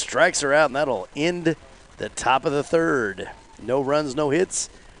and a miss, strikes her out, and that'll end the top of the third. No runs, no hits,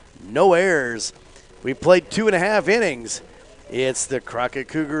 no errors. We played 2.5 innings. It's the Crockett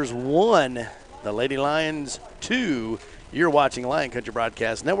Cougars 1, the Lady Lions 2. You're watching Lion Country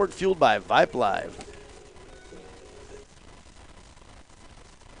Broadcast Network, fueled by Vype Live.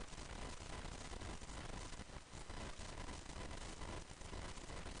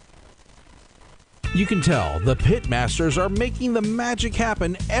 You can tell the Pitmasters are making the magic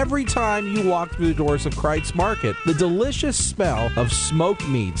happen every time you walk through the doors of Kreitz Market. The delicious smell of smoked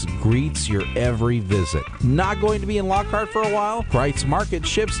meats greets your every visit. Not going to be in Lockhart for a while? Kreitz Market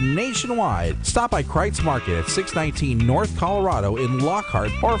ships nationwide. Stop by Kreitz Market at 619 North Colorado in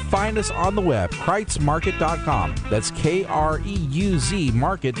Lockhart or find us on the web, kreitzmarket.com. That's Kreuz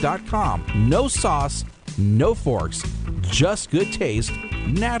market.com. No sauce, no forks, just good taste,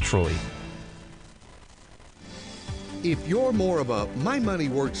 naturally. If you're more of a my money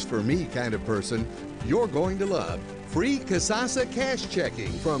works for me kind of person, you're going to love free Kasasa cash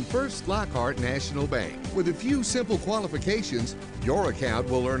checking from First Lockhart National Bank. With a few simple qualifications, your account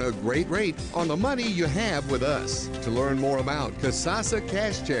will earn a great rate on the money you have with us. To learn more about Kasasa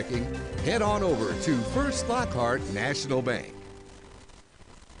cash checking, head on over to First Lockhart National Bank.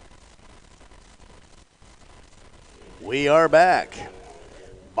 We are back.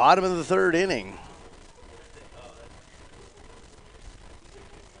 Bottom of the third inning.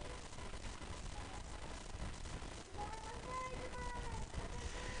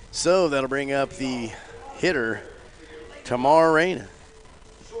 So that'll bring up the hitter, Tamar Reyna,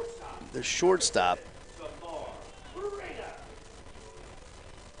 the shortstop.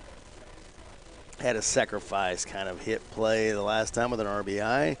 Had a sacrifice kind of hit play the last time with an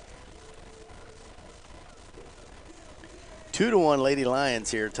RBI. 2-1 Lady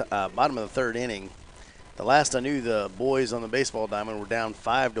Lions here, bottom of the third inning. The last I knew, the boys on the baseball diamond were down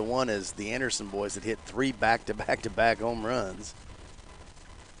 5-1 as the Anderson boys had hit 3 back-to-back home runs.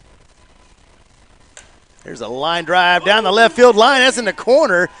 There's a line drive down the left field line. That's in the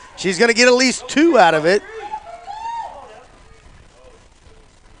corner. She's going to get at least 2 out of it.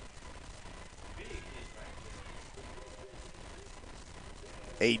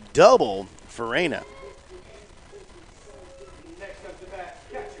 A double for Reyna. Next up to bat,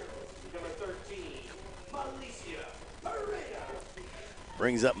 catcher, number 13, Malicia Pereira.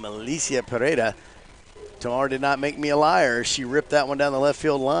 Brings up Malicia Pereira. Tamar did not make me a liar. She ripped that one down the left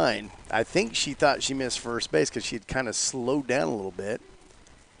field line. I think she thought she missed first base because she had kind of slowed down a little bit.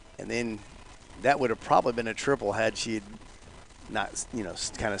 And then that would have probably been a triple had she had not,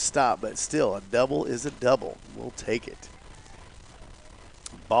 kind of stopped. But still, a double is a double. We'll take it.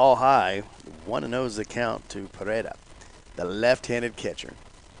 Ball high. 1-0 is the count to Pereira, the left-handed catcher.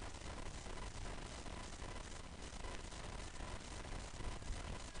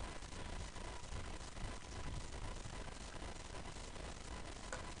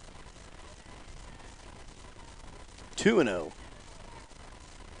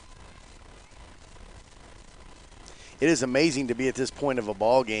 It is amazing to be at this point of a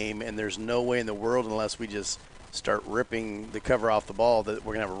ball game, and there's no way in the world, unless we just start ripping the cover off the ball, that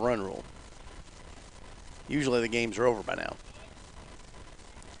we're going to have a run rule. Usually the games are over by now.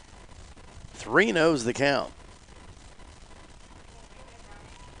 3-0 is the count.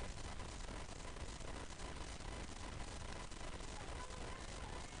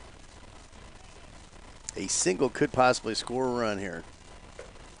 A single could possibly score a run here.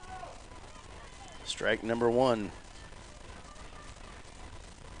 Strike number 1.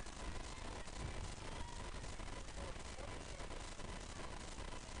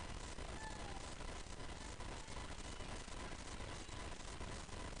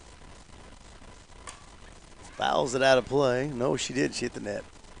 Fouls it out of play. No, she did. She hit the net.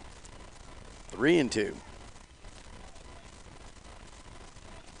 3-2.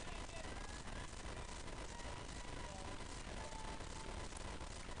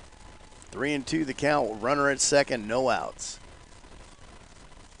 Three and two the count. Runner at second, no outs.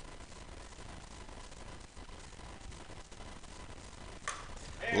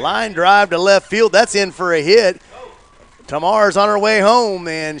 Line drive to left field. That's in for a hit. Tamar's on her way home,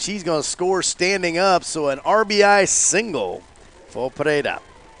 and she's going to score standing up. So an RBI single for Pereira.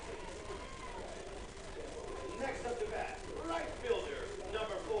 Next up to bat, right fielder,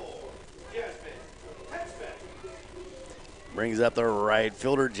 number 4, Jasmine Hedspeth. Brings up the right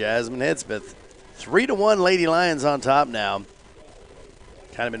fielder, Jasmine Hedspeth. 3-1 Lady Lions on top now.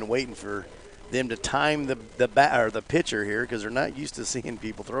 Kind of been waiting for them to time the pitcher here because they're not used to seeing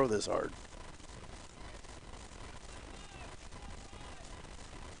people throw this hard.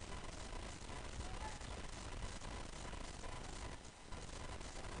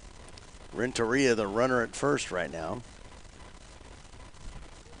 Renteria, the runner at first right now.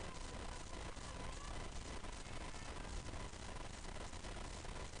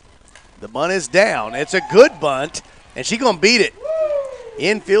 The bunt is down. It's a good bunt, and she's going to beat it.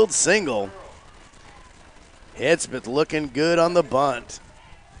 Infield single. Hedspeth looking good on the bunt.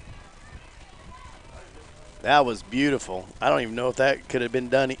 That was beautiful. I don't even know if that could have been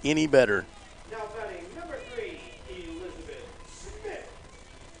done any better. Now batting number 3, Elizabeth Smith.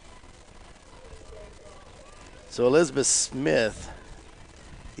 So Elizabeth Smith,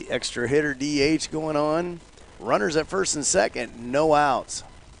 the extra hitter DH going on. Runners at first and second, no outs.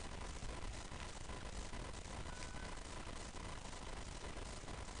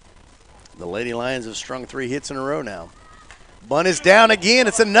 The Lady Lions have strung 3 hits in a row now. Bunt is down again.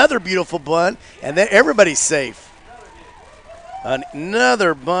 It's another beautiful bunt, and then everybody's safe.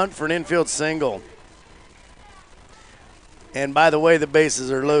 Another bunt for an infield single. And by the way, the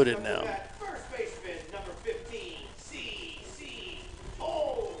bases are loaded now. First baseman, number 15, C.C.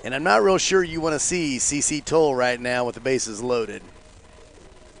 Toll. And I'm not real sure you want to see C.C. Toll right now with the bases loaded.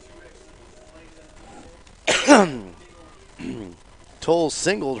 Toll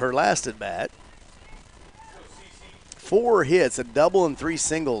singled her last at bat. 4 hits, a double and 3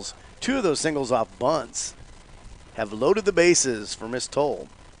 singles. 2 of those singles off bunts have loaded the bases for Miss Toll.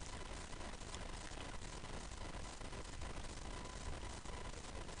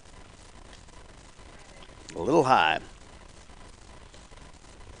 A little high.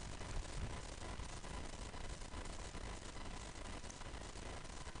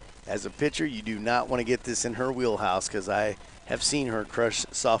 As a pitcher, you do not want to get this in her wheelhouse because I have seen her crush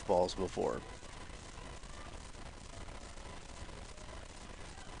softballs before.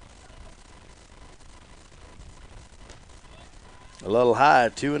 A little high,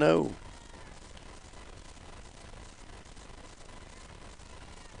 2-0.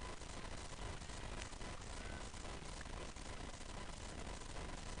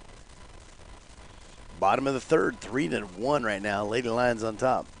 Bottom of the third, 3-1 right now. Lady Lions on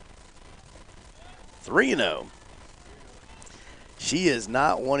top. 3-0. She is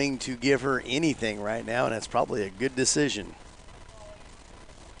not wanting to give her anything right now, and that's probably a good decision.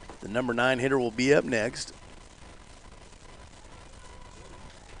 The number 9 hitter will be up next.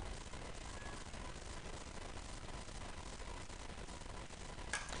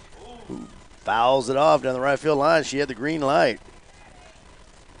 Ooh, fouls it off down the right field line. She had the green light.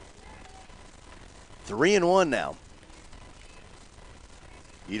 3-1 now.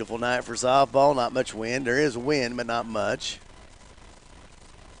 Beautiful night for softball. Not much wind. There is wind, but not much.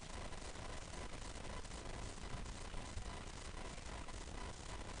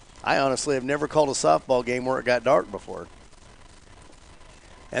 I honestly have never called a softball game where it got dark before.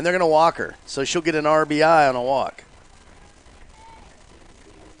 And they're going to walk her, so she'll get an RBI on a walk.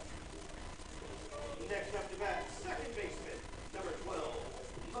 Next up to bat, second baseman, number 12,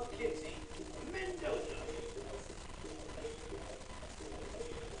 Mackenzie Mendoza.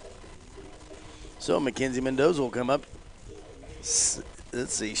 So Mackenzie Mendoza will come up. Let's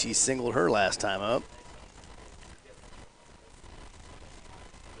see, she singled her last time up.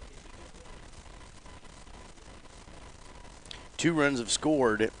 Two runs have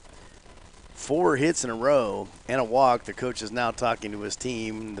scored, 4 hits in a row, and a walk. The coach is now talking to his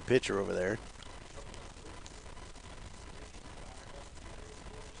team, the pitcher over there.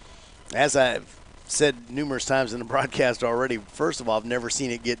 As I've said numerous times in the broadcast already, first of all, I've never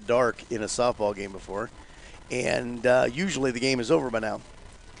seen it get dark in a softball game before. And usually the game is over by now.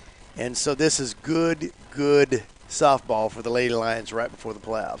 And so this is good softball for the Lady Lions right before the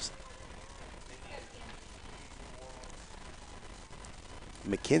playoffs.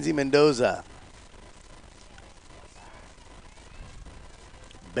 Mackenzie Mendoza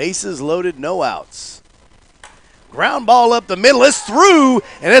Bases loaded, no outs. Ground ball up the middle. It's through,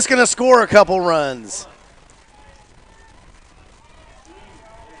 and it's going to score a couple runs.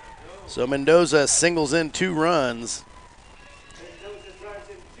 So Mendoza singles in 2 runs.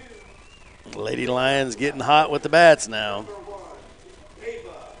 Lady Lions getting hot with the bats now.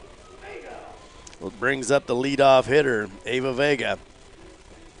 Well, brings up the leadoff hitter, Ava Vega.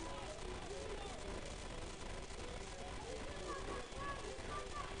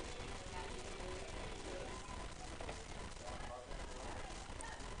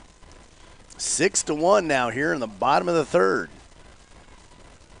 Six to 1 now here in the bottom of the third.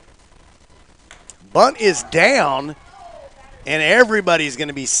 Bunt is down, and everybody's going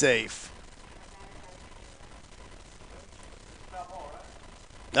to be safe.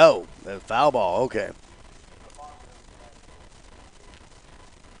 Oh, the foul ball, okay.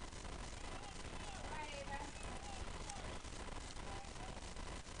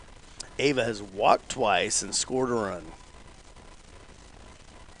 Ava has walked twice and scored a run.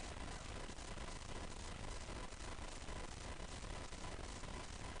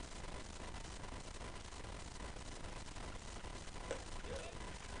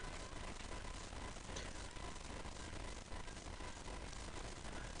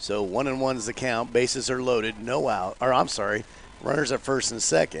 So 1-1 is the count. Bases are loaded. No out. Or I'm sorry. Runners at first and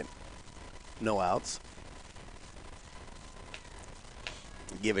second. No outs.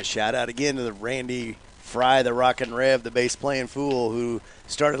 Give a shout out again to the Randy Fry, the Rockin' Rev, the bass playing fool, who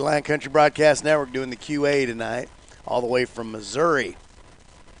started Lion Country Broadcast Network doing the QA tonight, all the way from Missouri.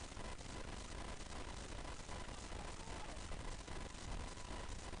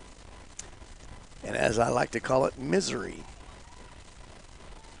 And as I like to call it, misery.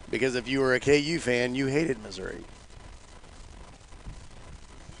 Because if you were a KU fan, you hated Missouri.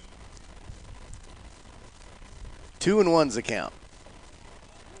 Two and one's the count.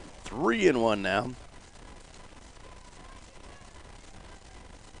 3-1 now.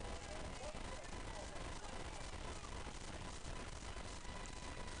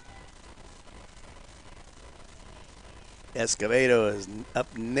 Escobedo is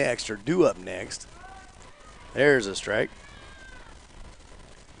up next, or due up next. There's a strike.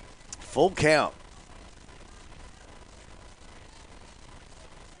 Full count.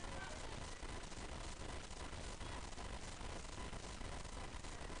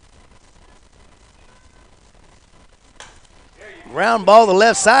 Ground ball to the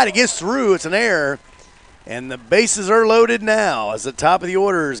left side. It gets through. It's an error. And the bases are loaded now as the top of the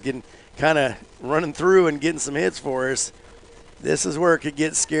order is getting kind of running through and getting some hits for us. This is where it could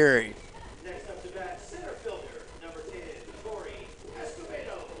get scary. Next up to bat, center fielder, number 10, Tori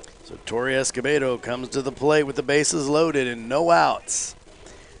Escobedo. So Tori Escobedo comes to the plate with the bases loaded and no outs.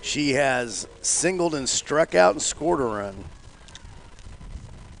 She has singled and struck out and scored a run.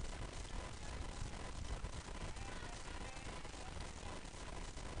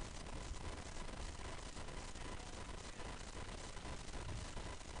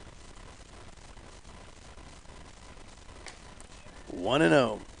 One and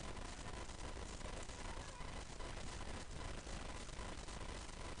 0.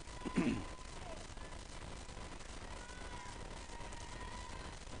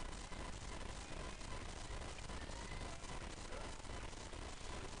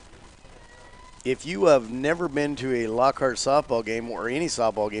 If you have never been to a Lockhart softball game or any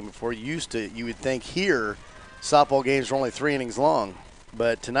softball game before, you would think here softball games are only 3 innings long.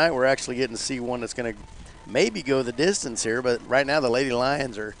 But tonight we're actually getting to see one that's going to maybe go the distance here. But right now the Lady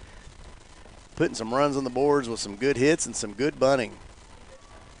Lions are putting some runs on the boards with some good hits and some good bunting.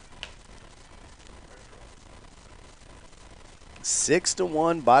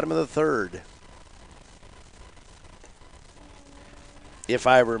 6-1, bottom of the third. If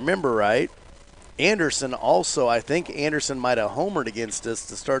I remember right, Anderson also, I think Anderson might have homered against us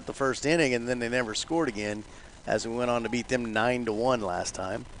to start the first inning, and then they never scored again as we went on to beat them 9-1 last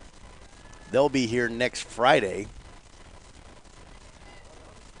time. They'll be here next Friday.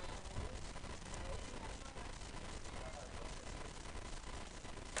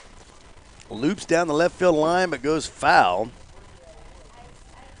 Loops down the left field line but goes foul.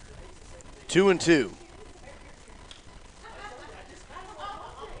 2-2.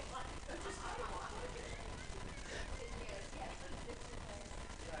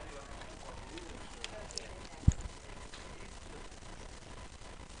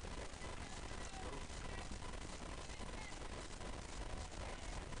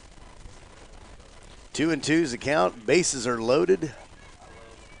 Two and two's the count. Bases are loaded.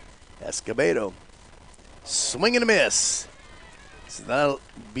 Escobedo. Swing and a miss. So that'll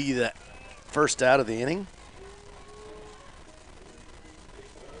be the first out of the inning.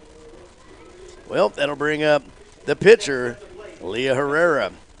 Well, that'll bring up the pitcher, Leah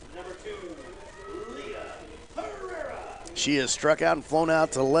Herrera. She has struck out and flown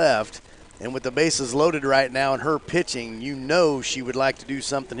out to left. And with the bases loaded right now and her pitching, you know she would like to do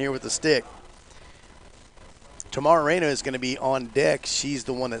something here with the stick. Tamara Reyna is going to be on deck. She's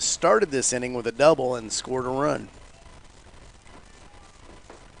the one that started this inning with a double and scored a run.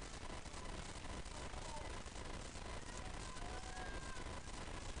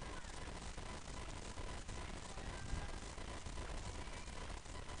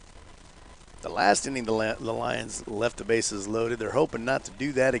 The last inning, the Lions left the bases loaded. They're hoping not to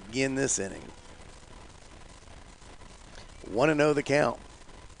do that again this inning. 1-0 the count.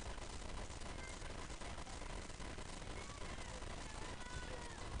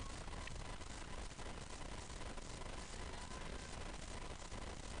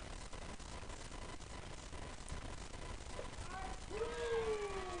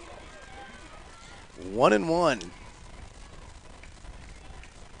 One and one.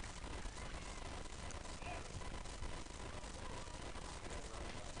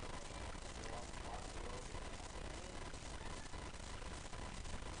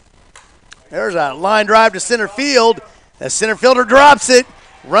 There's a line drive to center field. The center fielder drops it.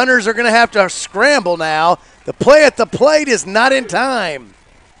 Runners are going to have to scramble now. The play at the plate is not in time.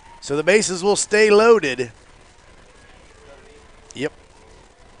 So the bases will stay loaded. Yep.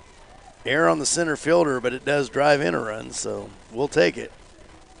 Error on the center fielder, but it does drive in a run, so we'll take it.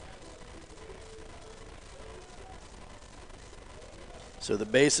 So the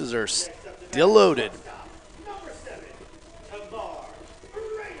bases are still loaded.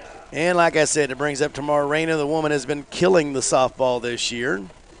 And like I said, it brings up Tamara Reyna. The woman has been killing the softball this year.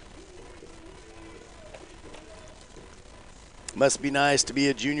 Must be nice to be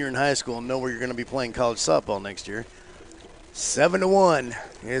a junior in high school and know where you're going to be playing college softball next year. 7-1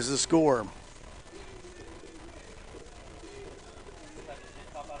 is the score.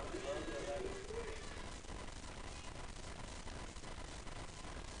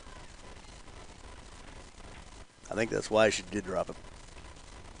 I think that's why she did drop it.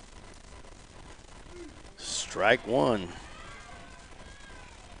 Strike one.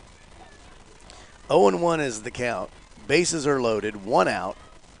 0-1 is the count. Bases are loaded, one out.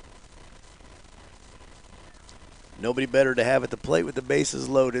 Nobody better to have at the plate with the bases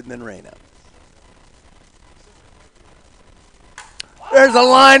loaded than Reyna. There's a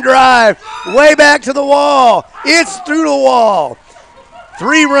line drive way back to the wall. It's through the wall.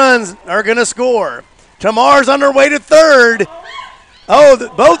 3 runs are going to score. Tamar's on her way to third. Oh,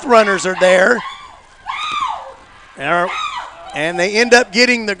 both runners are there. And they end up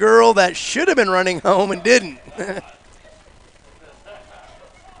getting the girl that should have been running home and didn't.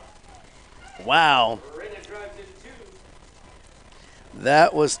 Wow.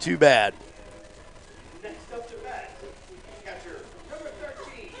 That was too bad. Next up to bat, catcher number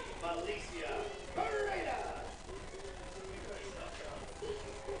 13, Alicia Pereira.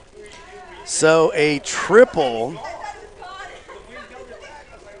 So a triple.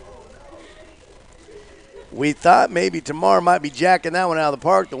 We thought maybe Tamar might be jacking that one out of the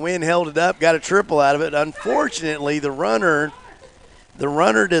park. The wind held it up, got a triple out of it. Unfortunately, the runner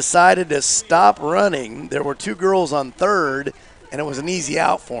decided to stop running. There were 2 girls on third, and it was an easy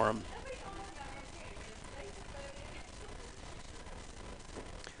out for him.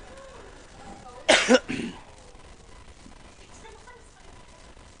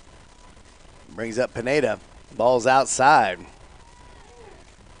 Brings up Pineda. Ball's outside.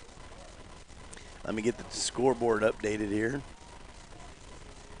 Let me get the scoreboard updated here.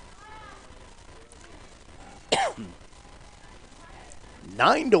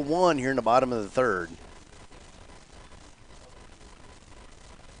 Nine to 1 here in the bottom of the third.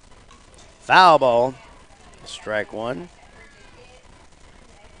 Foul ball. Strike one.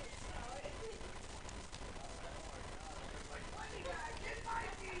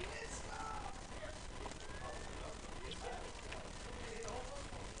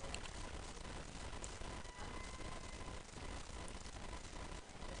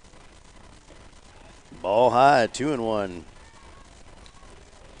 Ball high, 2-1.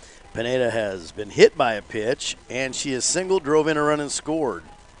 Pineda has been hit by a pitch, and she has singled, drove in a run, and scored.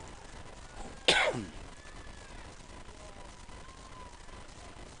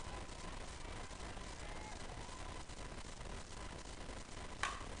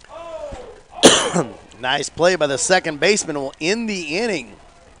 Nice play by the second baseman will end the inning.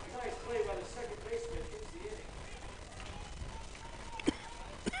 Nice play by the second baseman.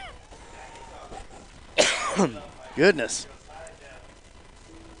 Ends the inning. Goodness.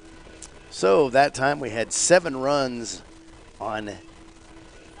 So that time we had 7 runs on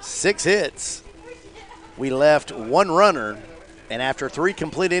 6 hits. We left one runner, and after 3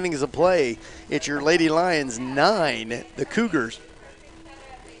 complete innings of play, it's your Lady Lions 9, the Cougars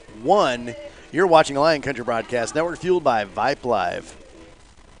 1. You're watching Lion Country Broadcast Network, fueled by Vype Live.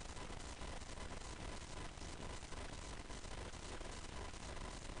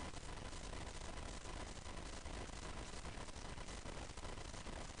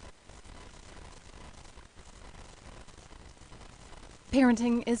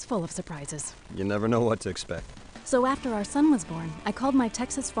 Parenting is full of surprises. You never know what to expect. So after our son was born, I called my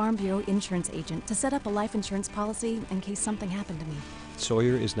Texas Farm Bureau insurance agent to set up a life insurance policy in case something happened to me.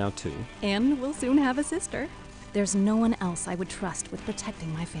 Sawyer is now 2. And we'll soon have a sister. There's no one else I would trust with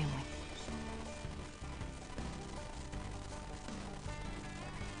protecting my family.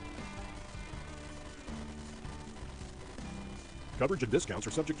 Coverage and discounts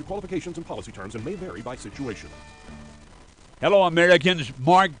are subject to qualifications and policy terms and may vary by situation. Hello, Americans.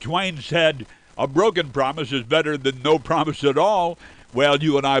 Mark Twain said, "A broken promise is better than no promise at all." Well,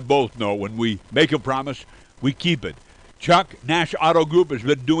 you and I both know when we make a promise, we keep it. Chuck Nash Auto Group has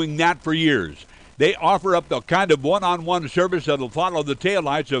been doing that for years. They offer up the kind of one-on-one service that'll follow the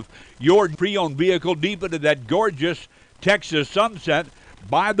taillights of your pre-owned vehicle deep into that gorgeous Texas sunset.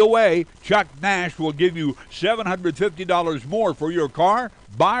 By the way, Chuck Nash will give you $750 more for your car,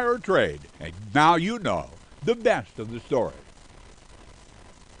 buy or trade. And now you know the best of the story.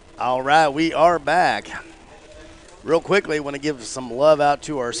 All right, we are back. Real quickly, want to give some love out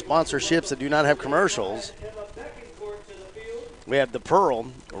to our sponsorships that do not have commercials. We have The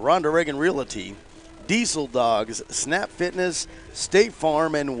Pearl, Ronda Reagan Realty, Diesel Dogs, Snap Fitness, State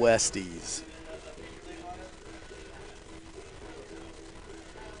Farm, and Westies.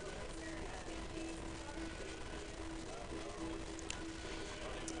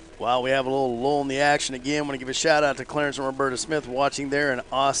 While we have a little lull in the action again, I want to give a shout out to Clarence and Roberta Smith watching there in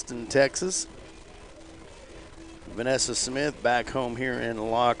Austin, Texas. Vanessa Smith back home here in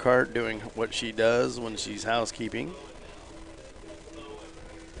Lockhart doing what she does when she's housekeeping.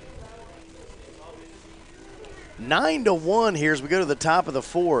 9-1 here as we go to the top of the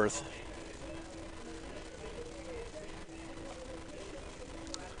 4th.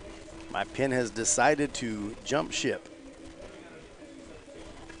 My pen has decided to jump ship.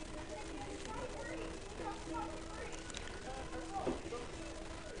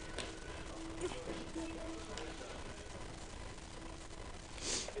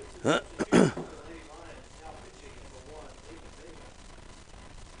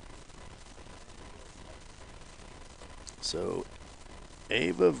 So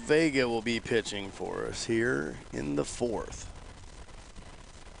Ava Vega will be pitching for us here in the 4th.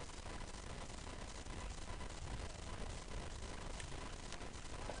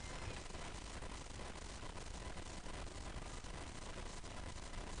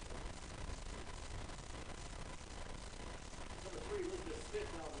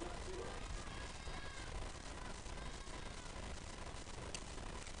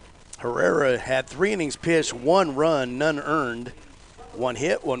 Herrera had 3 innings pitched, 1 run, none earned, 1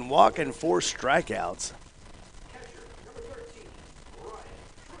 hit, 1 walk, and 4 strikeouts.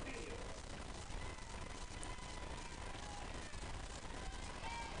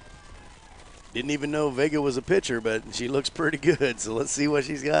 Didn't even know Vega was a pitcher, but she looks pretty good, so let's see what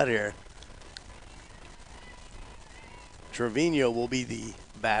she's got here. Trevino will be the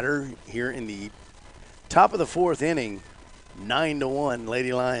batter here in the top of the 4th inning. 9-1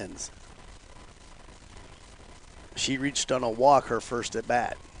 Lady Lions. She reached on a walk her first at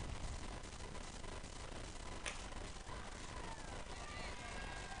bat.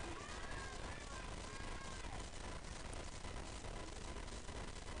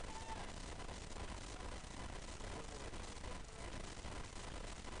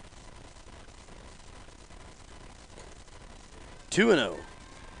 Two and 0.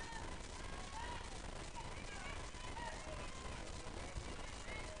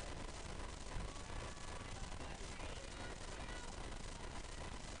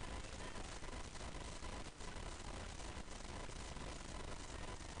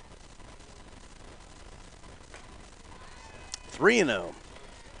 Three and 0.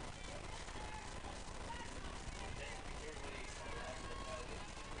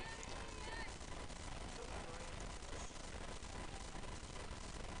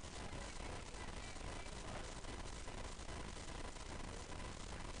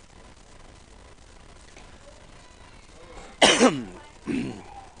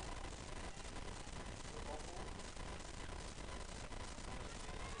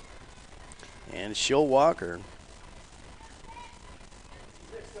 And she'll walk her.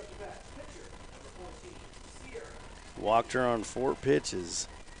 Walked her on 4 pitches.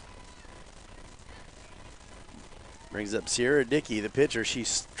 Brings up Sierra Dickey, the pitcher. She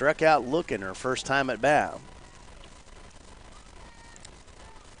struck out looking her first time at bat.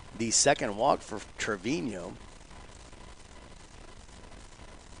 The second walk for Trevino.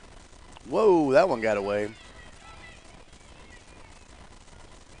 Whoa, that one got away.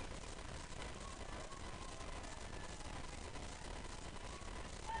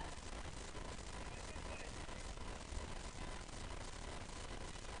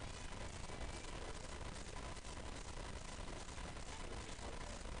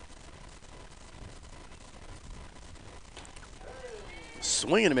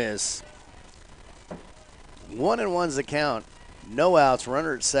 Swing and a miss. 1-1's the count. No outs.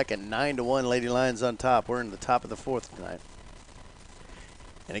 Runner at second. 9-1. Lady Lions on top. We're in the top of the fourth tonight.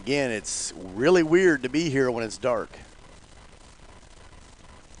 And again, it's really weird to be here when it's dark.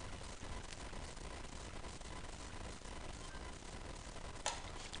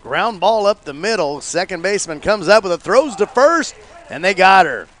 Ground ball up the middle. Second baseman comes up with a throws to first, and they got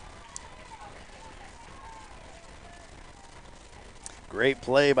her. Great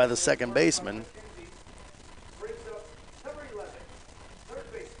play by the second baseman.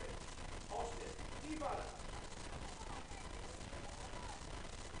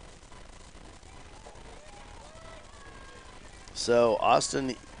 So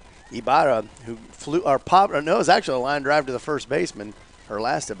Austin Ibarra, who flew or popped, or no, it was actually a line drive to the first baseman, her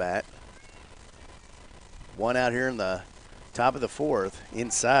last at bat. One out here in the top of the fourth,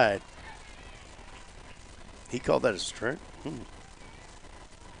 inside. He called that a strike.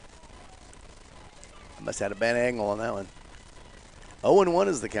 Must have had a bad angle on that one. 0-1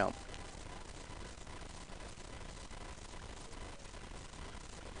 is the count.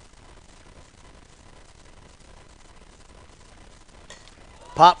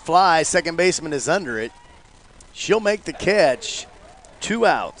 Pop fly, second baseman is under it. She'll make the catch. 2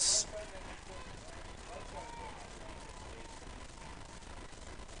 outs.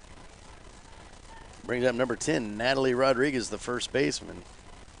 Brings up number 10, Natalie Rodriguez, the first baseman.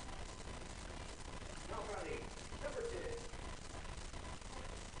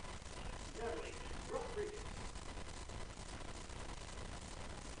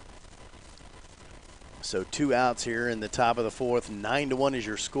 So 2 outs here in the top of the fourth. 9-1 is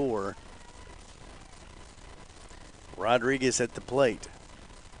your score. Rodriguez at the plate.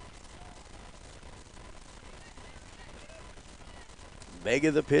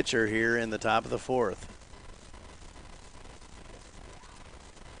 Vega the pitcher here in the top of the fourth.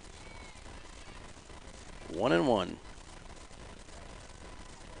 One and one.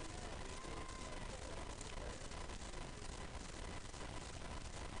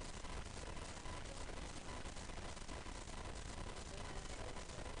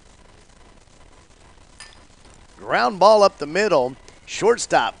 Ground ball up the middle.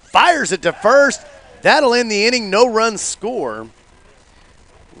 Shortstop fires it to first. That'll end the inning. No run score.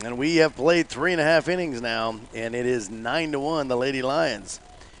 And we have played 3.5 innings now, and it is 9-1, the Lady Lions.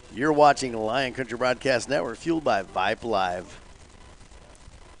 You're watching Lion Country Broadcast Network, fueled by Vype Live.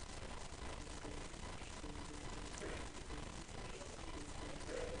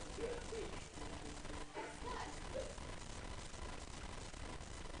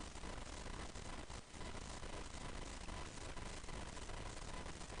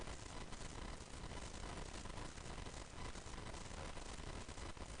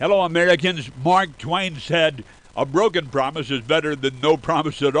 Hello, Americans. Mark Twain said, a broken promise is better than no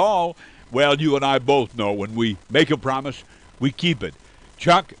promise at all. Well, you and I both know when we make a promise, we keep it.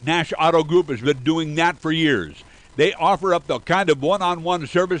 Chuck Nash Auto Group has been doing that for years. They offer up the kind of one-on-one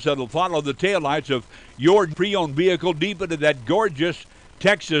service that'll follow the taillights of your pre-owned vehicle deep into that gorgeous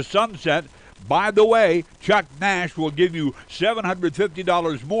Texas sunset. By the way, Chuck Nash will give you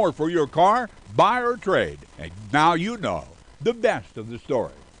 $750 more for your car, buy or trade. And now you know the best of the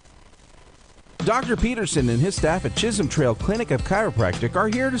story. Dr. Peterson and his staff at Chisholm Trail Clinic of Chiropractic are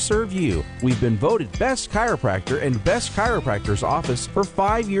here to serve you. We've been voted Best Chiropractor and Best Chiropractor's Office for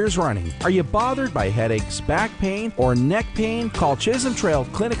 5 years running. Are you bothered by headaches, back pain, or neck pain? Call Chisholm Trail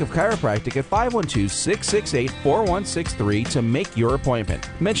Clinic of Chiropractic at 512-668-4163 to make your appointment.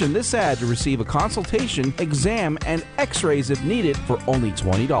 Mention this ad to receive a consultation, exam, and x-rays if needed for only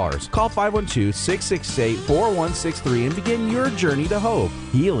 $20. Call 512-668-4163 and begin your journey to hope,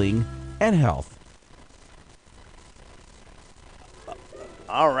 healing, and health.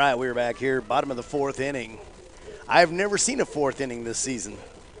 All right, we're back here, bottom of the fourth inning. I've never seen a fourth inning this season.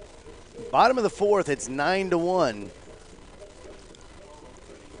 Bottom of the fourth, it's 9-1.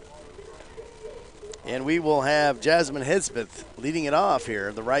 And we will have Jasmine Hedspeth leading it off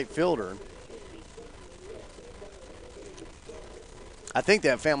here, the right fielder. I think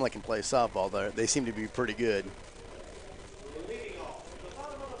that family can play softball, though. They seem to be pretty good.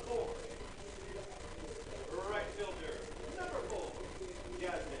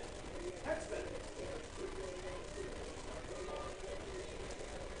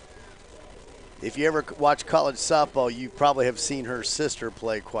 If you ever watch college softball, you probably have seen her sister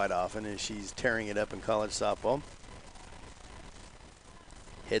play quite often, and she's tearing it up in college softball.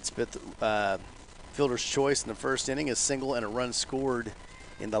 Hedspeth, fielder's choice in the first inning, a single and a run scored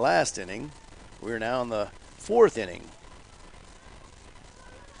in the last inning. We're now in the fourth inning.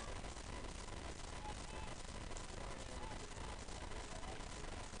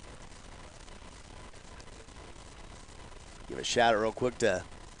 Give a shout out real quick to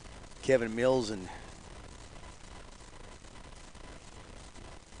Kevin Mills and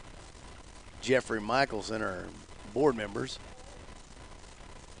Jeffrey Michelson, our board members,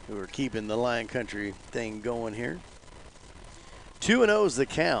 who are keeping the Lion Country thing going here. 2-0 is the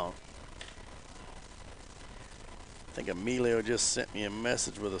count. I think Emilio just sent me a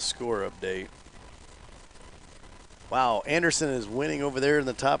message with a score update. Wow, Anderson is winning over there in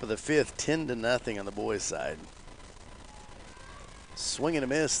the top of the fifth, 10-0 on the boys' side. Swing and a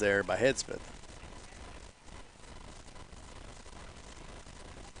miss there by Hedspeth.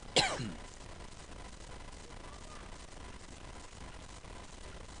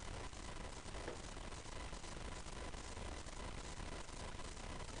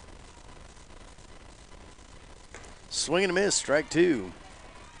 Swing and a miss, strike two.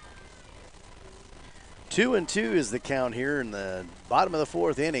 2-2 is the count here in the bottom of the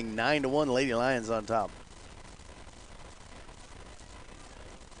fourth inning. 9-1, Lady Lions on top.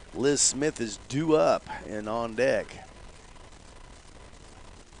 Liz Smith is due up and on deck.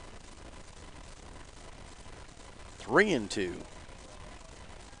 3-2.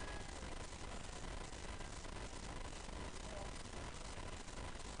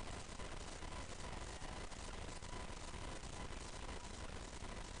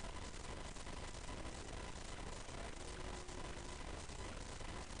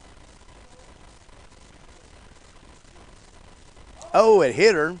 Oh, it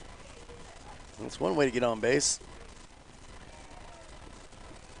hit her. That's one way to get on base.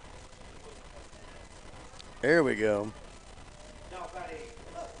 There we go. Now batting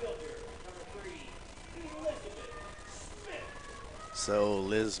left fielder, number 3, Elizabeth Smith. So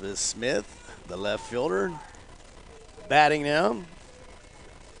Elizabeth Smith, the left fielder, batting now.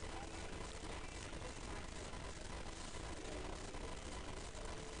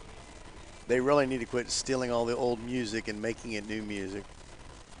 They really need to quit stealing all the old music and making it new music.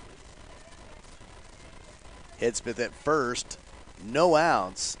 Hedspeth at first, no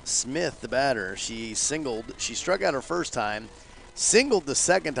outs. Smith, the batter, she singled. She struck out her first time, singled the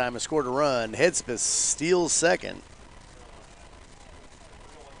second time and scored a run. Hedspeth steals second.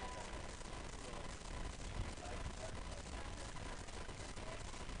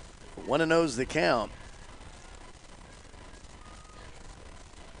 One and oh's the count.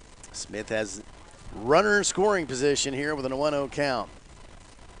 Smith has runner in scoring position here with a 1-0 count.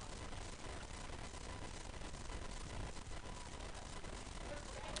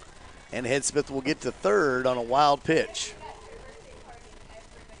 And Hedspeth will get to third on a wild pitch.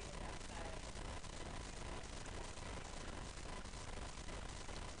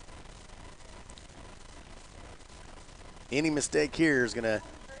 Any mistake here is going to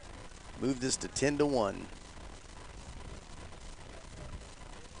move this to 10-1.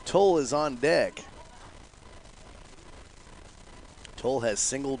 Toll is on deck. Toll has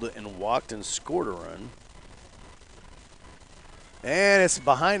singled and walked and scored a run. And it's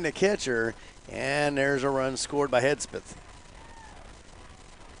behind the catcher, and there's a run scored by Hedspeth.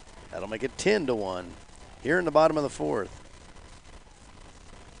 That'll make it 10-1 here in the bottom of the fourth.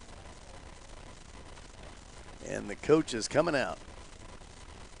 And the coach is coming out.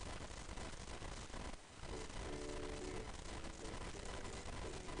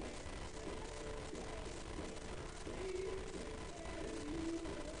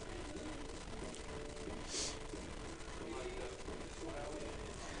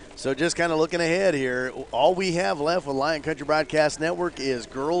 So just kind of looking ahead here, all we have left with Lion Country Broadcast Network is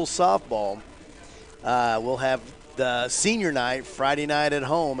girls softball. We'll have the senior night, Friday night at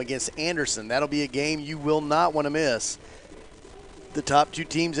home against Anderson. That'll be a game you will not want to miss. The top two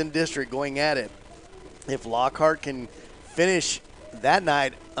teams in district going at it. If Lockhart can finish that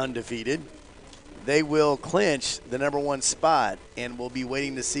night undefeated, they will clinch the #1 spot, and we'll be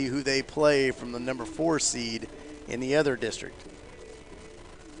waiting to see who they play from the #4 seed in the other district.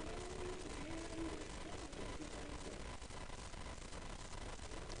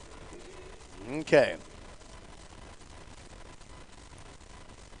 Okay.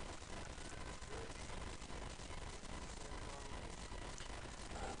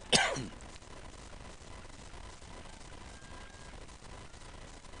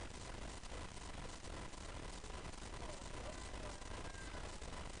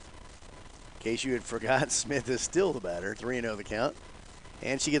 In case you had forgot, Smith is still the batter. 3-0 the count.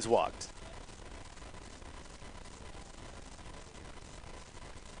 And she gets walked.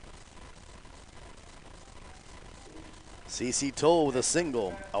 CC Toll with a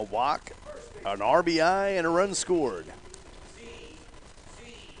single, a walk, an RBI, and a run scored.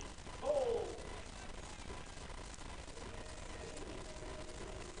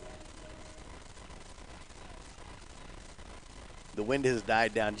 The wind has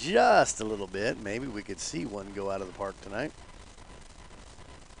died down just a little bit. Maybe we could see one go out of the park tonight.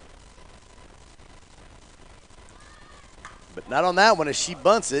 But not on that one as she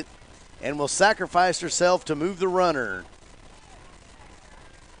bunts it and will sacrifice herself to move the runner.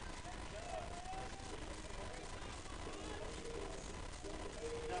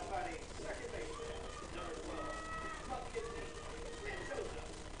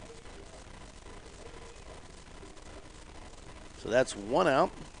 So that's one out.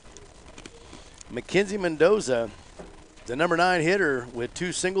 Mackenzie Mendoza, the number 9 hitter with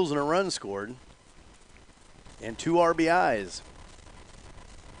 2 singles and a run scored and 2 RBIs.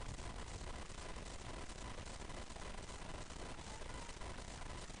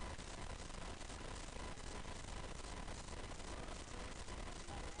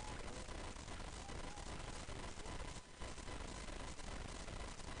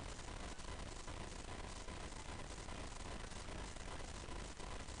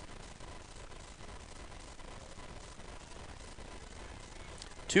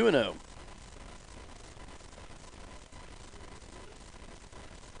 Two and 0.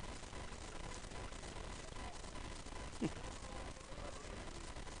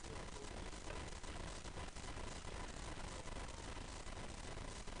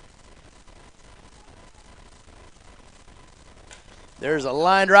 There's a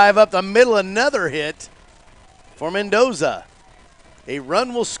line drive up the middle, another hit for Mendoza. A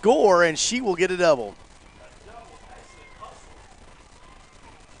run will score, and she will get a double.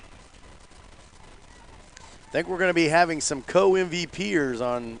 I think we're going to be having some co-MVPers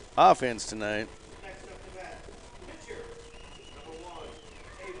on offense tonight.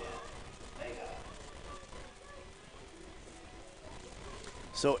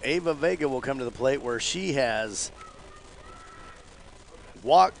 So Ava Vega will come to the plate where she has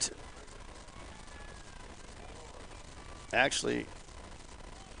walked. Actually,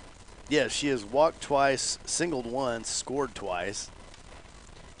 yes, she has walked twice, singled once, scored twice.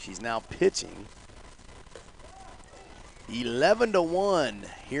 She's now pitching. 11-1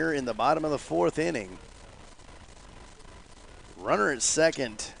 here in the bottom of the 4th inning. Runner at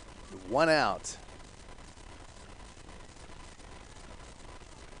second, 1 out.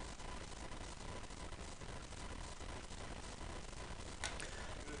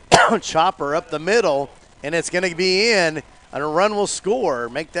 Chopper up the middle, and it's going to be in, and a run will score.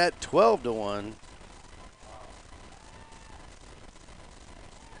 Make that 12-1.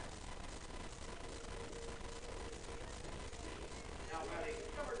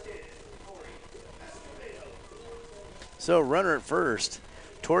 So runner at first,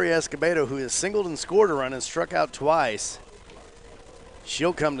 Tori Escobedo, who has singled and scored a run and struck out twice.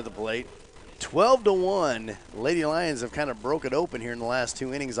 She'll come to the plate. 12-1. Lady Lions have kind of broke it open here in the last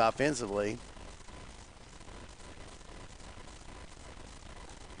 2 innings offensively.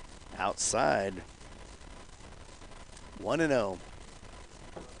 Outside. 1-0.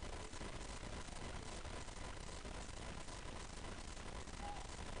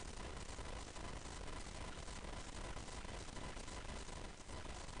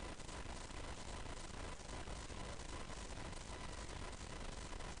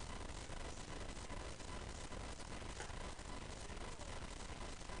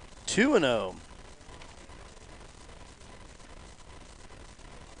 Two and 0.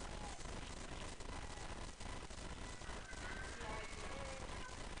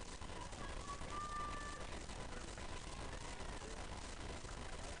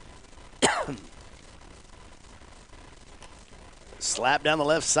 Slap down the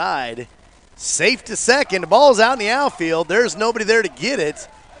left side. Safe to second. The ball's out in the outfield. There's nobody there to get it.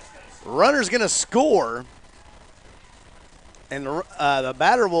 Runner's going to score. And the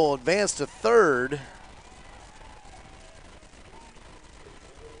batter will advance to third.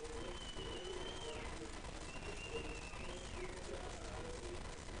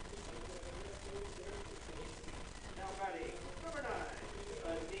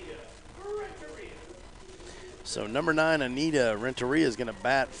 So number 9, Anita Renteria, is going to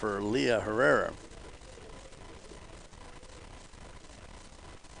bat for Leah Herrera.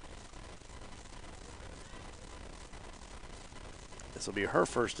 This will be her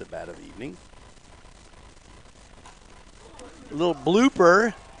first at bat of the evening. A little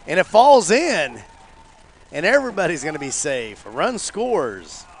blooper And it falls in. And everybody's going to be safe. A run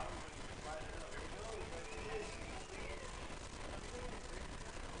scores.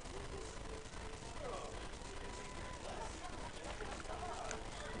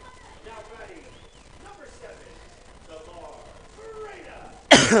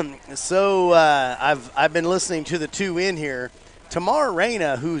 So I've been listening to the two in here. Tamar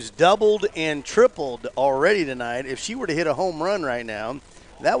Reyna, who's doubled and tripled already tonight, if she were to hit a home run right now,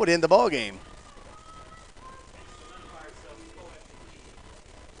 that would end the ball game.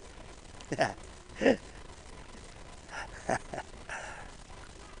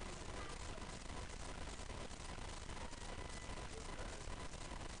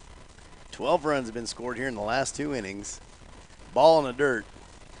 "12 runs have been scored here in the last 2 innings. Ball in the dirt.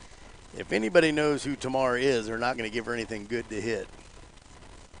 If anybody knows who Tamar is, they're not going to give her anything good to hit."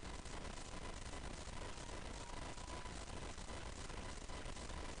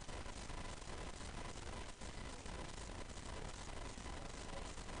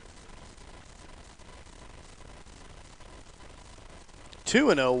 Two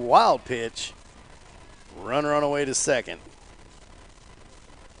and a wild pitch. Runner on the way to second.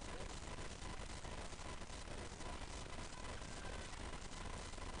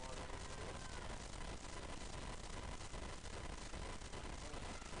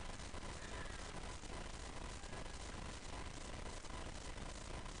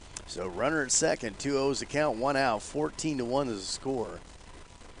 So runner at second, 2-0's the count, 1 out, 14-1 is the score.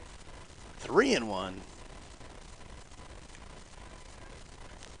 3-1.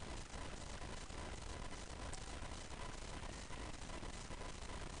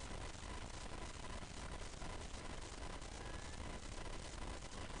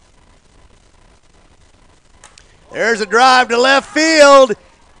 There's a drive to left field.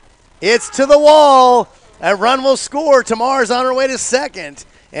 It's to the wall. A run will score. Tamar's on her way to second,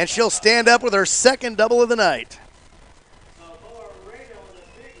 and she'll stand up with her second double of the night.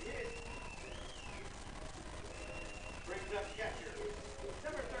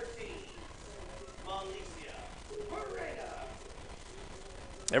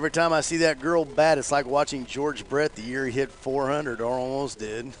 Every time I see that girl bat, it's like watching George Brett the year he hit 400, or almost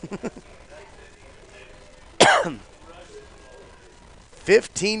did.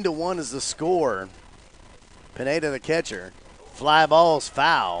 15-1 is the score. Pineda, the catcher. Fly ball's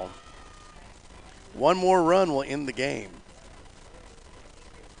foul. One more run will end the game.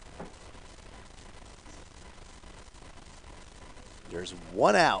 There's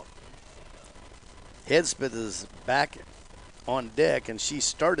 1 out. Hedspeth is back on deck, and she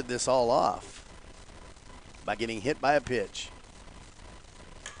started this all off by getting hit by a pitch.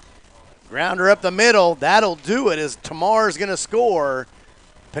 Grounder up the middle. That'll do it as Tamar's going to score.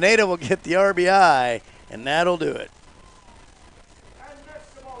 Pineda will get the RBI, and that'll do it. And that's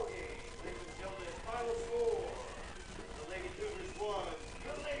the ball game. Ladies and gentlemen, final score. The Lady Cougars 1,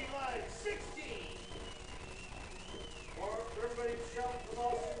 the Lady Lions 16. For everybody shout the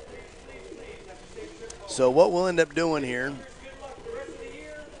ball, please. So what we'll end up doing here,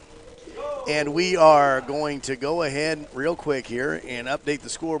 and we are going to go ahead real quick here and update the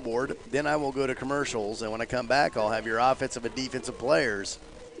scoreboard. Then I will go to commercials, and when I come back, I'll have your offensive and defensive players.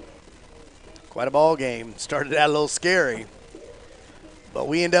 Quite a ball game. Started out a little scary, but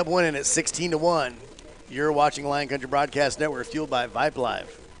we end up winning at 16-1. You're watching Lion Country Broadcast Network, fueled by Vype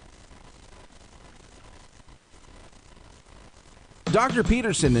Live. Dr.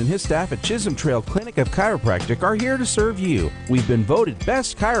 Peterson and his staff at Chisholm Trail Clinic of Chiropractic are here to serve you. We've been voted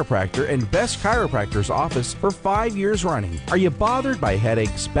Best Chiropractor and Best Chiropractor's Office for 5 years running. Are you bothered by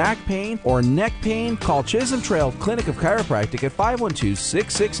headaches, back pain, or neck pain? Call Chisholm Trail Clinic of Chiropractic at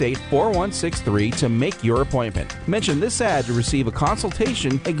 512-668-4163 to make your appointment. Mention this ad to receive a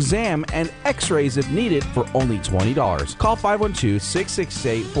consultation, exam, and x-rays if needed for only $20. Call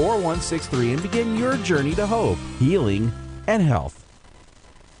 512-668-4163 and begin your journey to hope, healing, and health.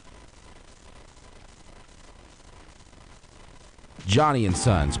 Johnny &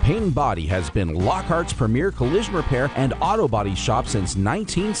 Sons Paint and Body has been Lockhart's premier collision repair and auto body shop since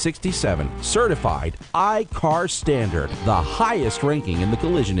 1967. Certified I-CAR standard, the highest ranking in the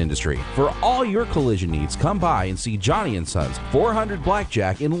collision industry. For all your collision needs, come by and see Johnny & Sons, 400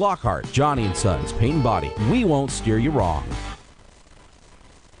 Blackjack in Lockhart. Johnny & Sons Paint and Body. We won't steer you wrong.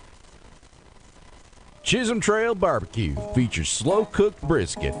 Chisholm Trail Barbecue features slow-cooked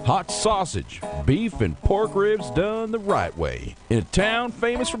brisket, hot sausage, beef, and pork ribs done the right way. In a town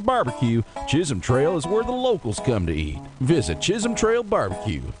famous for barbecue, Chisholm Trail is where the locals come to eat. Visit Chisholm Trail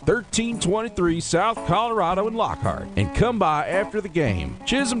Barbecue, 1323 South Colorado in Lockhart, and come by after the game.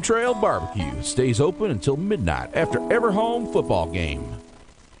 Chisholm Trail Barbecue stays open until midnight after every home football game.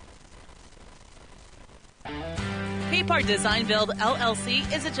 Capehart Design Build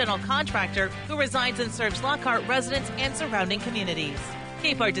LLC is a general contractor who resides and serves Lockhart residents and surrounding communities.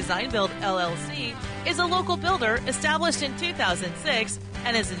 Capehart Design Build LLC is a local builder established in 2006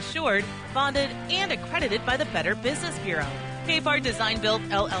 and is insured, bonded, and accredited by the Better Business Bureau. Capehart Design Build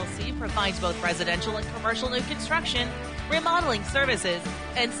LLC provides both residential and commercial new construction, remodeling services,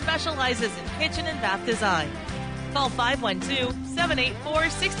 and specializes in kitchen and bath design. Call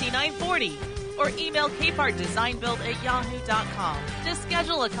 512-784-6940 or email capehartdesignbuild@yahoo.com to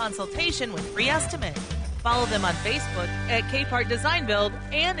schedule a consultation with free estimate. Follow them on Facebook at Capehart Design Build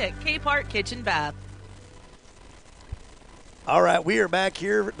and at Capehart Kitchen Bath. All right, we are back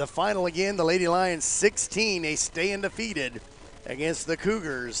here. The final again, the Lady Lions 16, they stay undefeated against the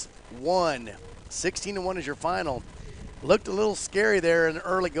Cougars 1. 16-1 is your final. Looked a little scary there in the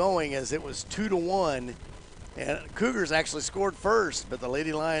early going as it was 2-1. And Cougars actually scored first, but the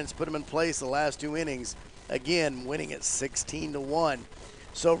Lady Lions put them in place the last two innings, again winning at 16-1.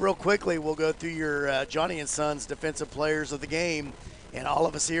 So real quickly, we'll go through your Johnny & Sons defensive players of the game, and all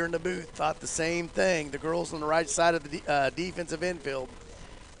of us here in the booth thought the same thing. The girls on the right side of the defensive infield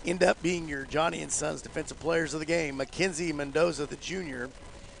end up being your Johnny & Sons defensive players of the game. Mackenzie Mendoza, the junior,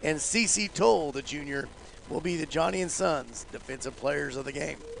 and Cece Toll, the junior, will be the Johnny & Sons defensive players of the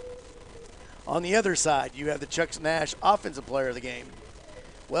game. On the other side, you have the Chuck Nash offensive player of the game.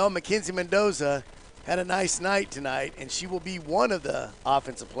 Well, Mackenzie Mendoza had a nice night tonight, and she will be one of the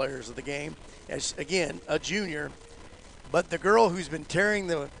offensive players of the game. As, again, a junior. But the girl who's been tearing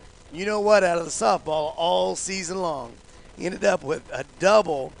the you-know-what out of the softball all season long ended up with a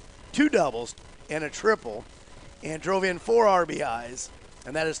double, two doubles, and a triple, and drove in 4 RBIs,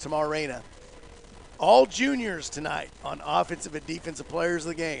 and that is Tamar Reyna. All juniors tonight on offensive and defensive players of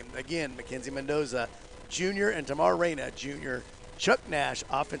the game. Again, Mackenzie Mendoza, junior, and Tamar Reyna, junior. Chuck Nash,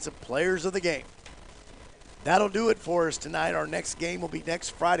 offensive players of the game. That'll do it for us tonight. Our next game will be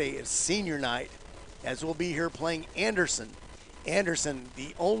next Friday. It's senior night, as we'll be here playing Anderson. Anderson,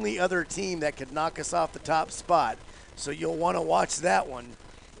 the only other team that could knock us off the top spot. So you'll want to watch that one.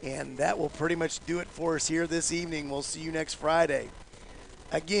 And that will pretty much do it for us here this evening. We'll see you next Friday.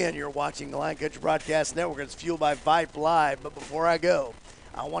 Again, you're watching the Lion Country Broadcast Network. It's fueled by Vype Live. But before I go,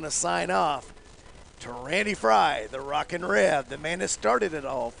 I want to sign off to Randy Fry, the Rockin' Rev, the man that started it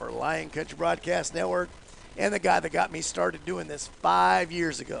all for Lion Country Broadcast Network, and the guy that got me started doing this 5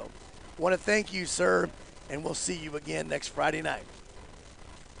 years ago. I want to thank you, sir, and we'll see you again next Friday night.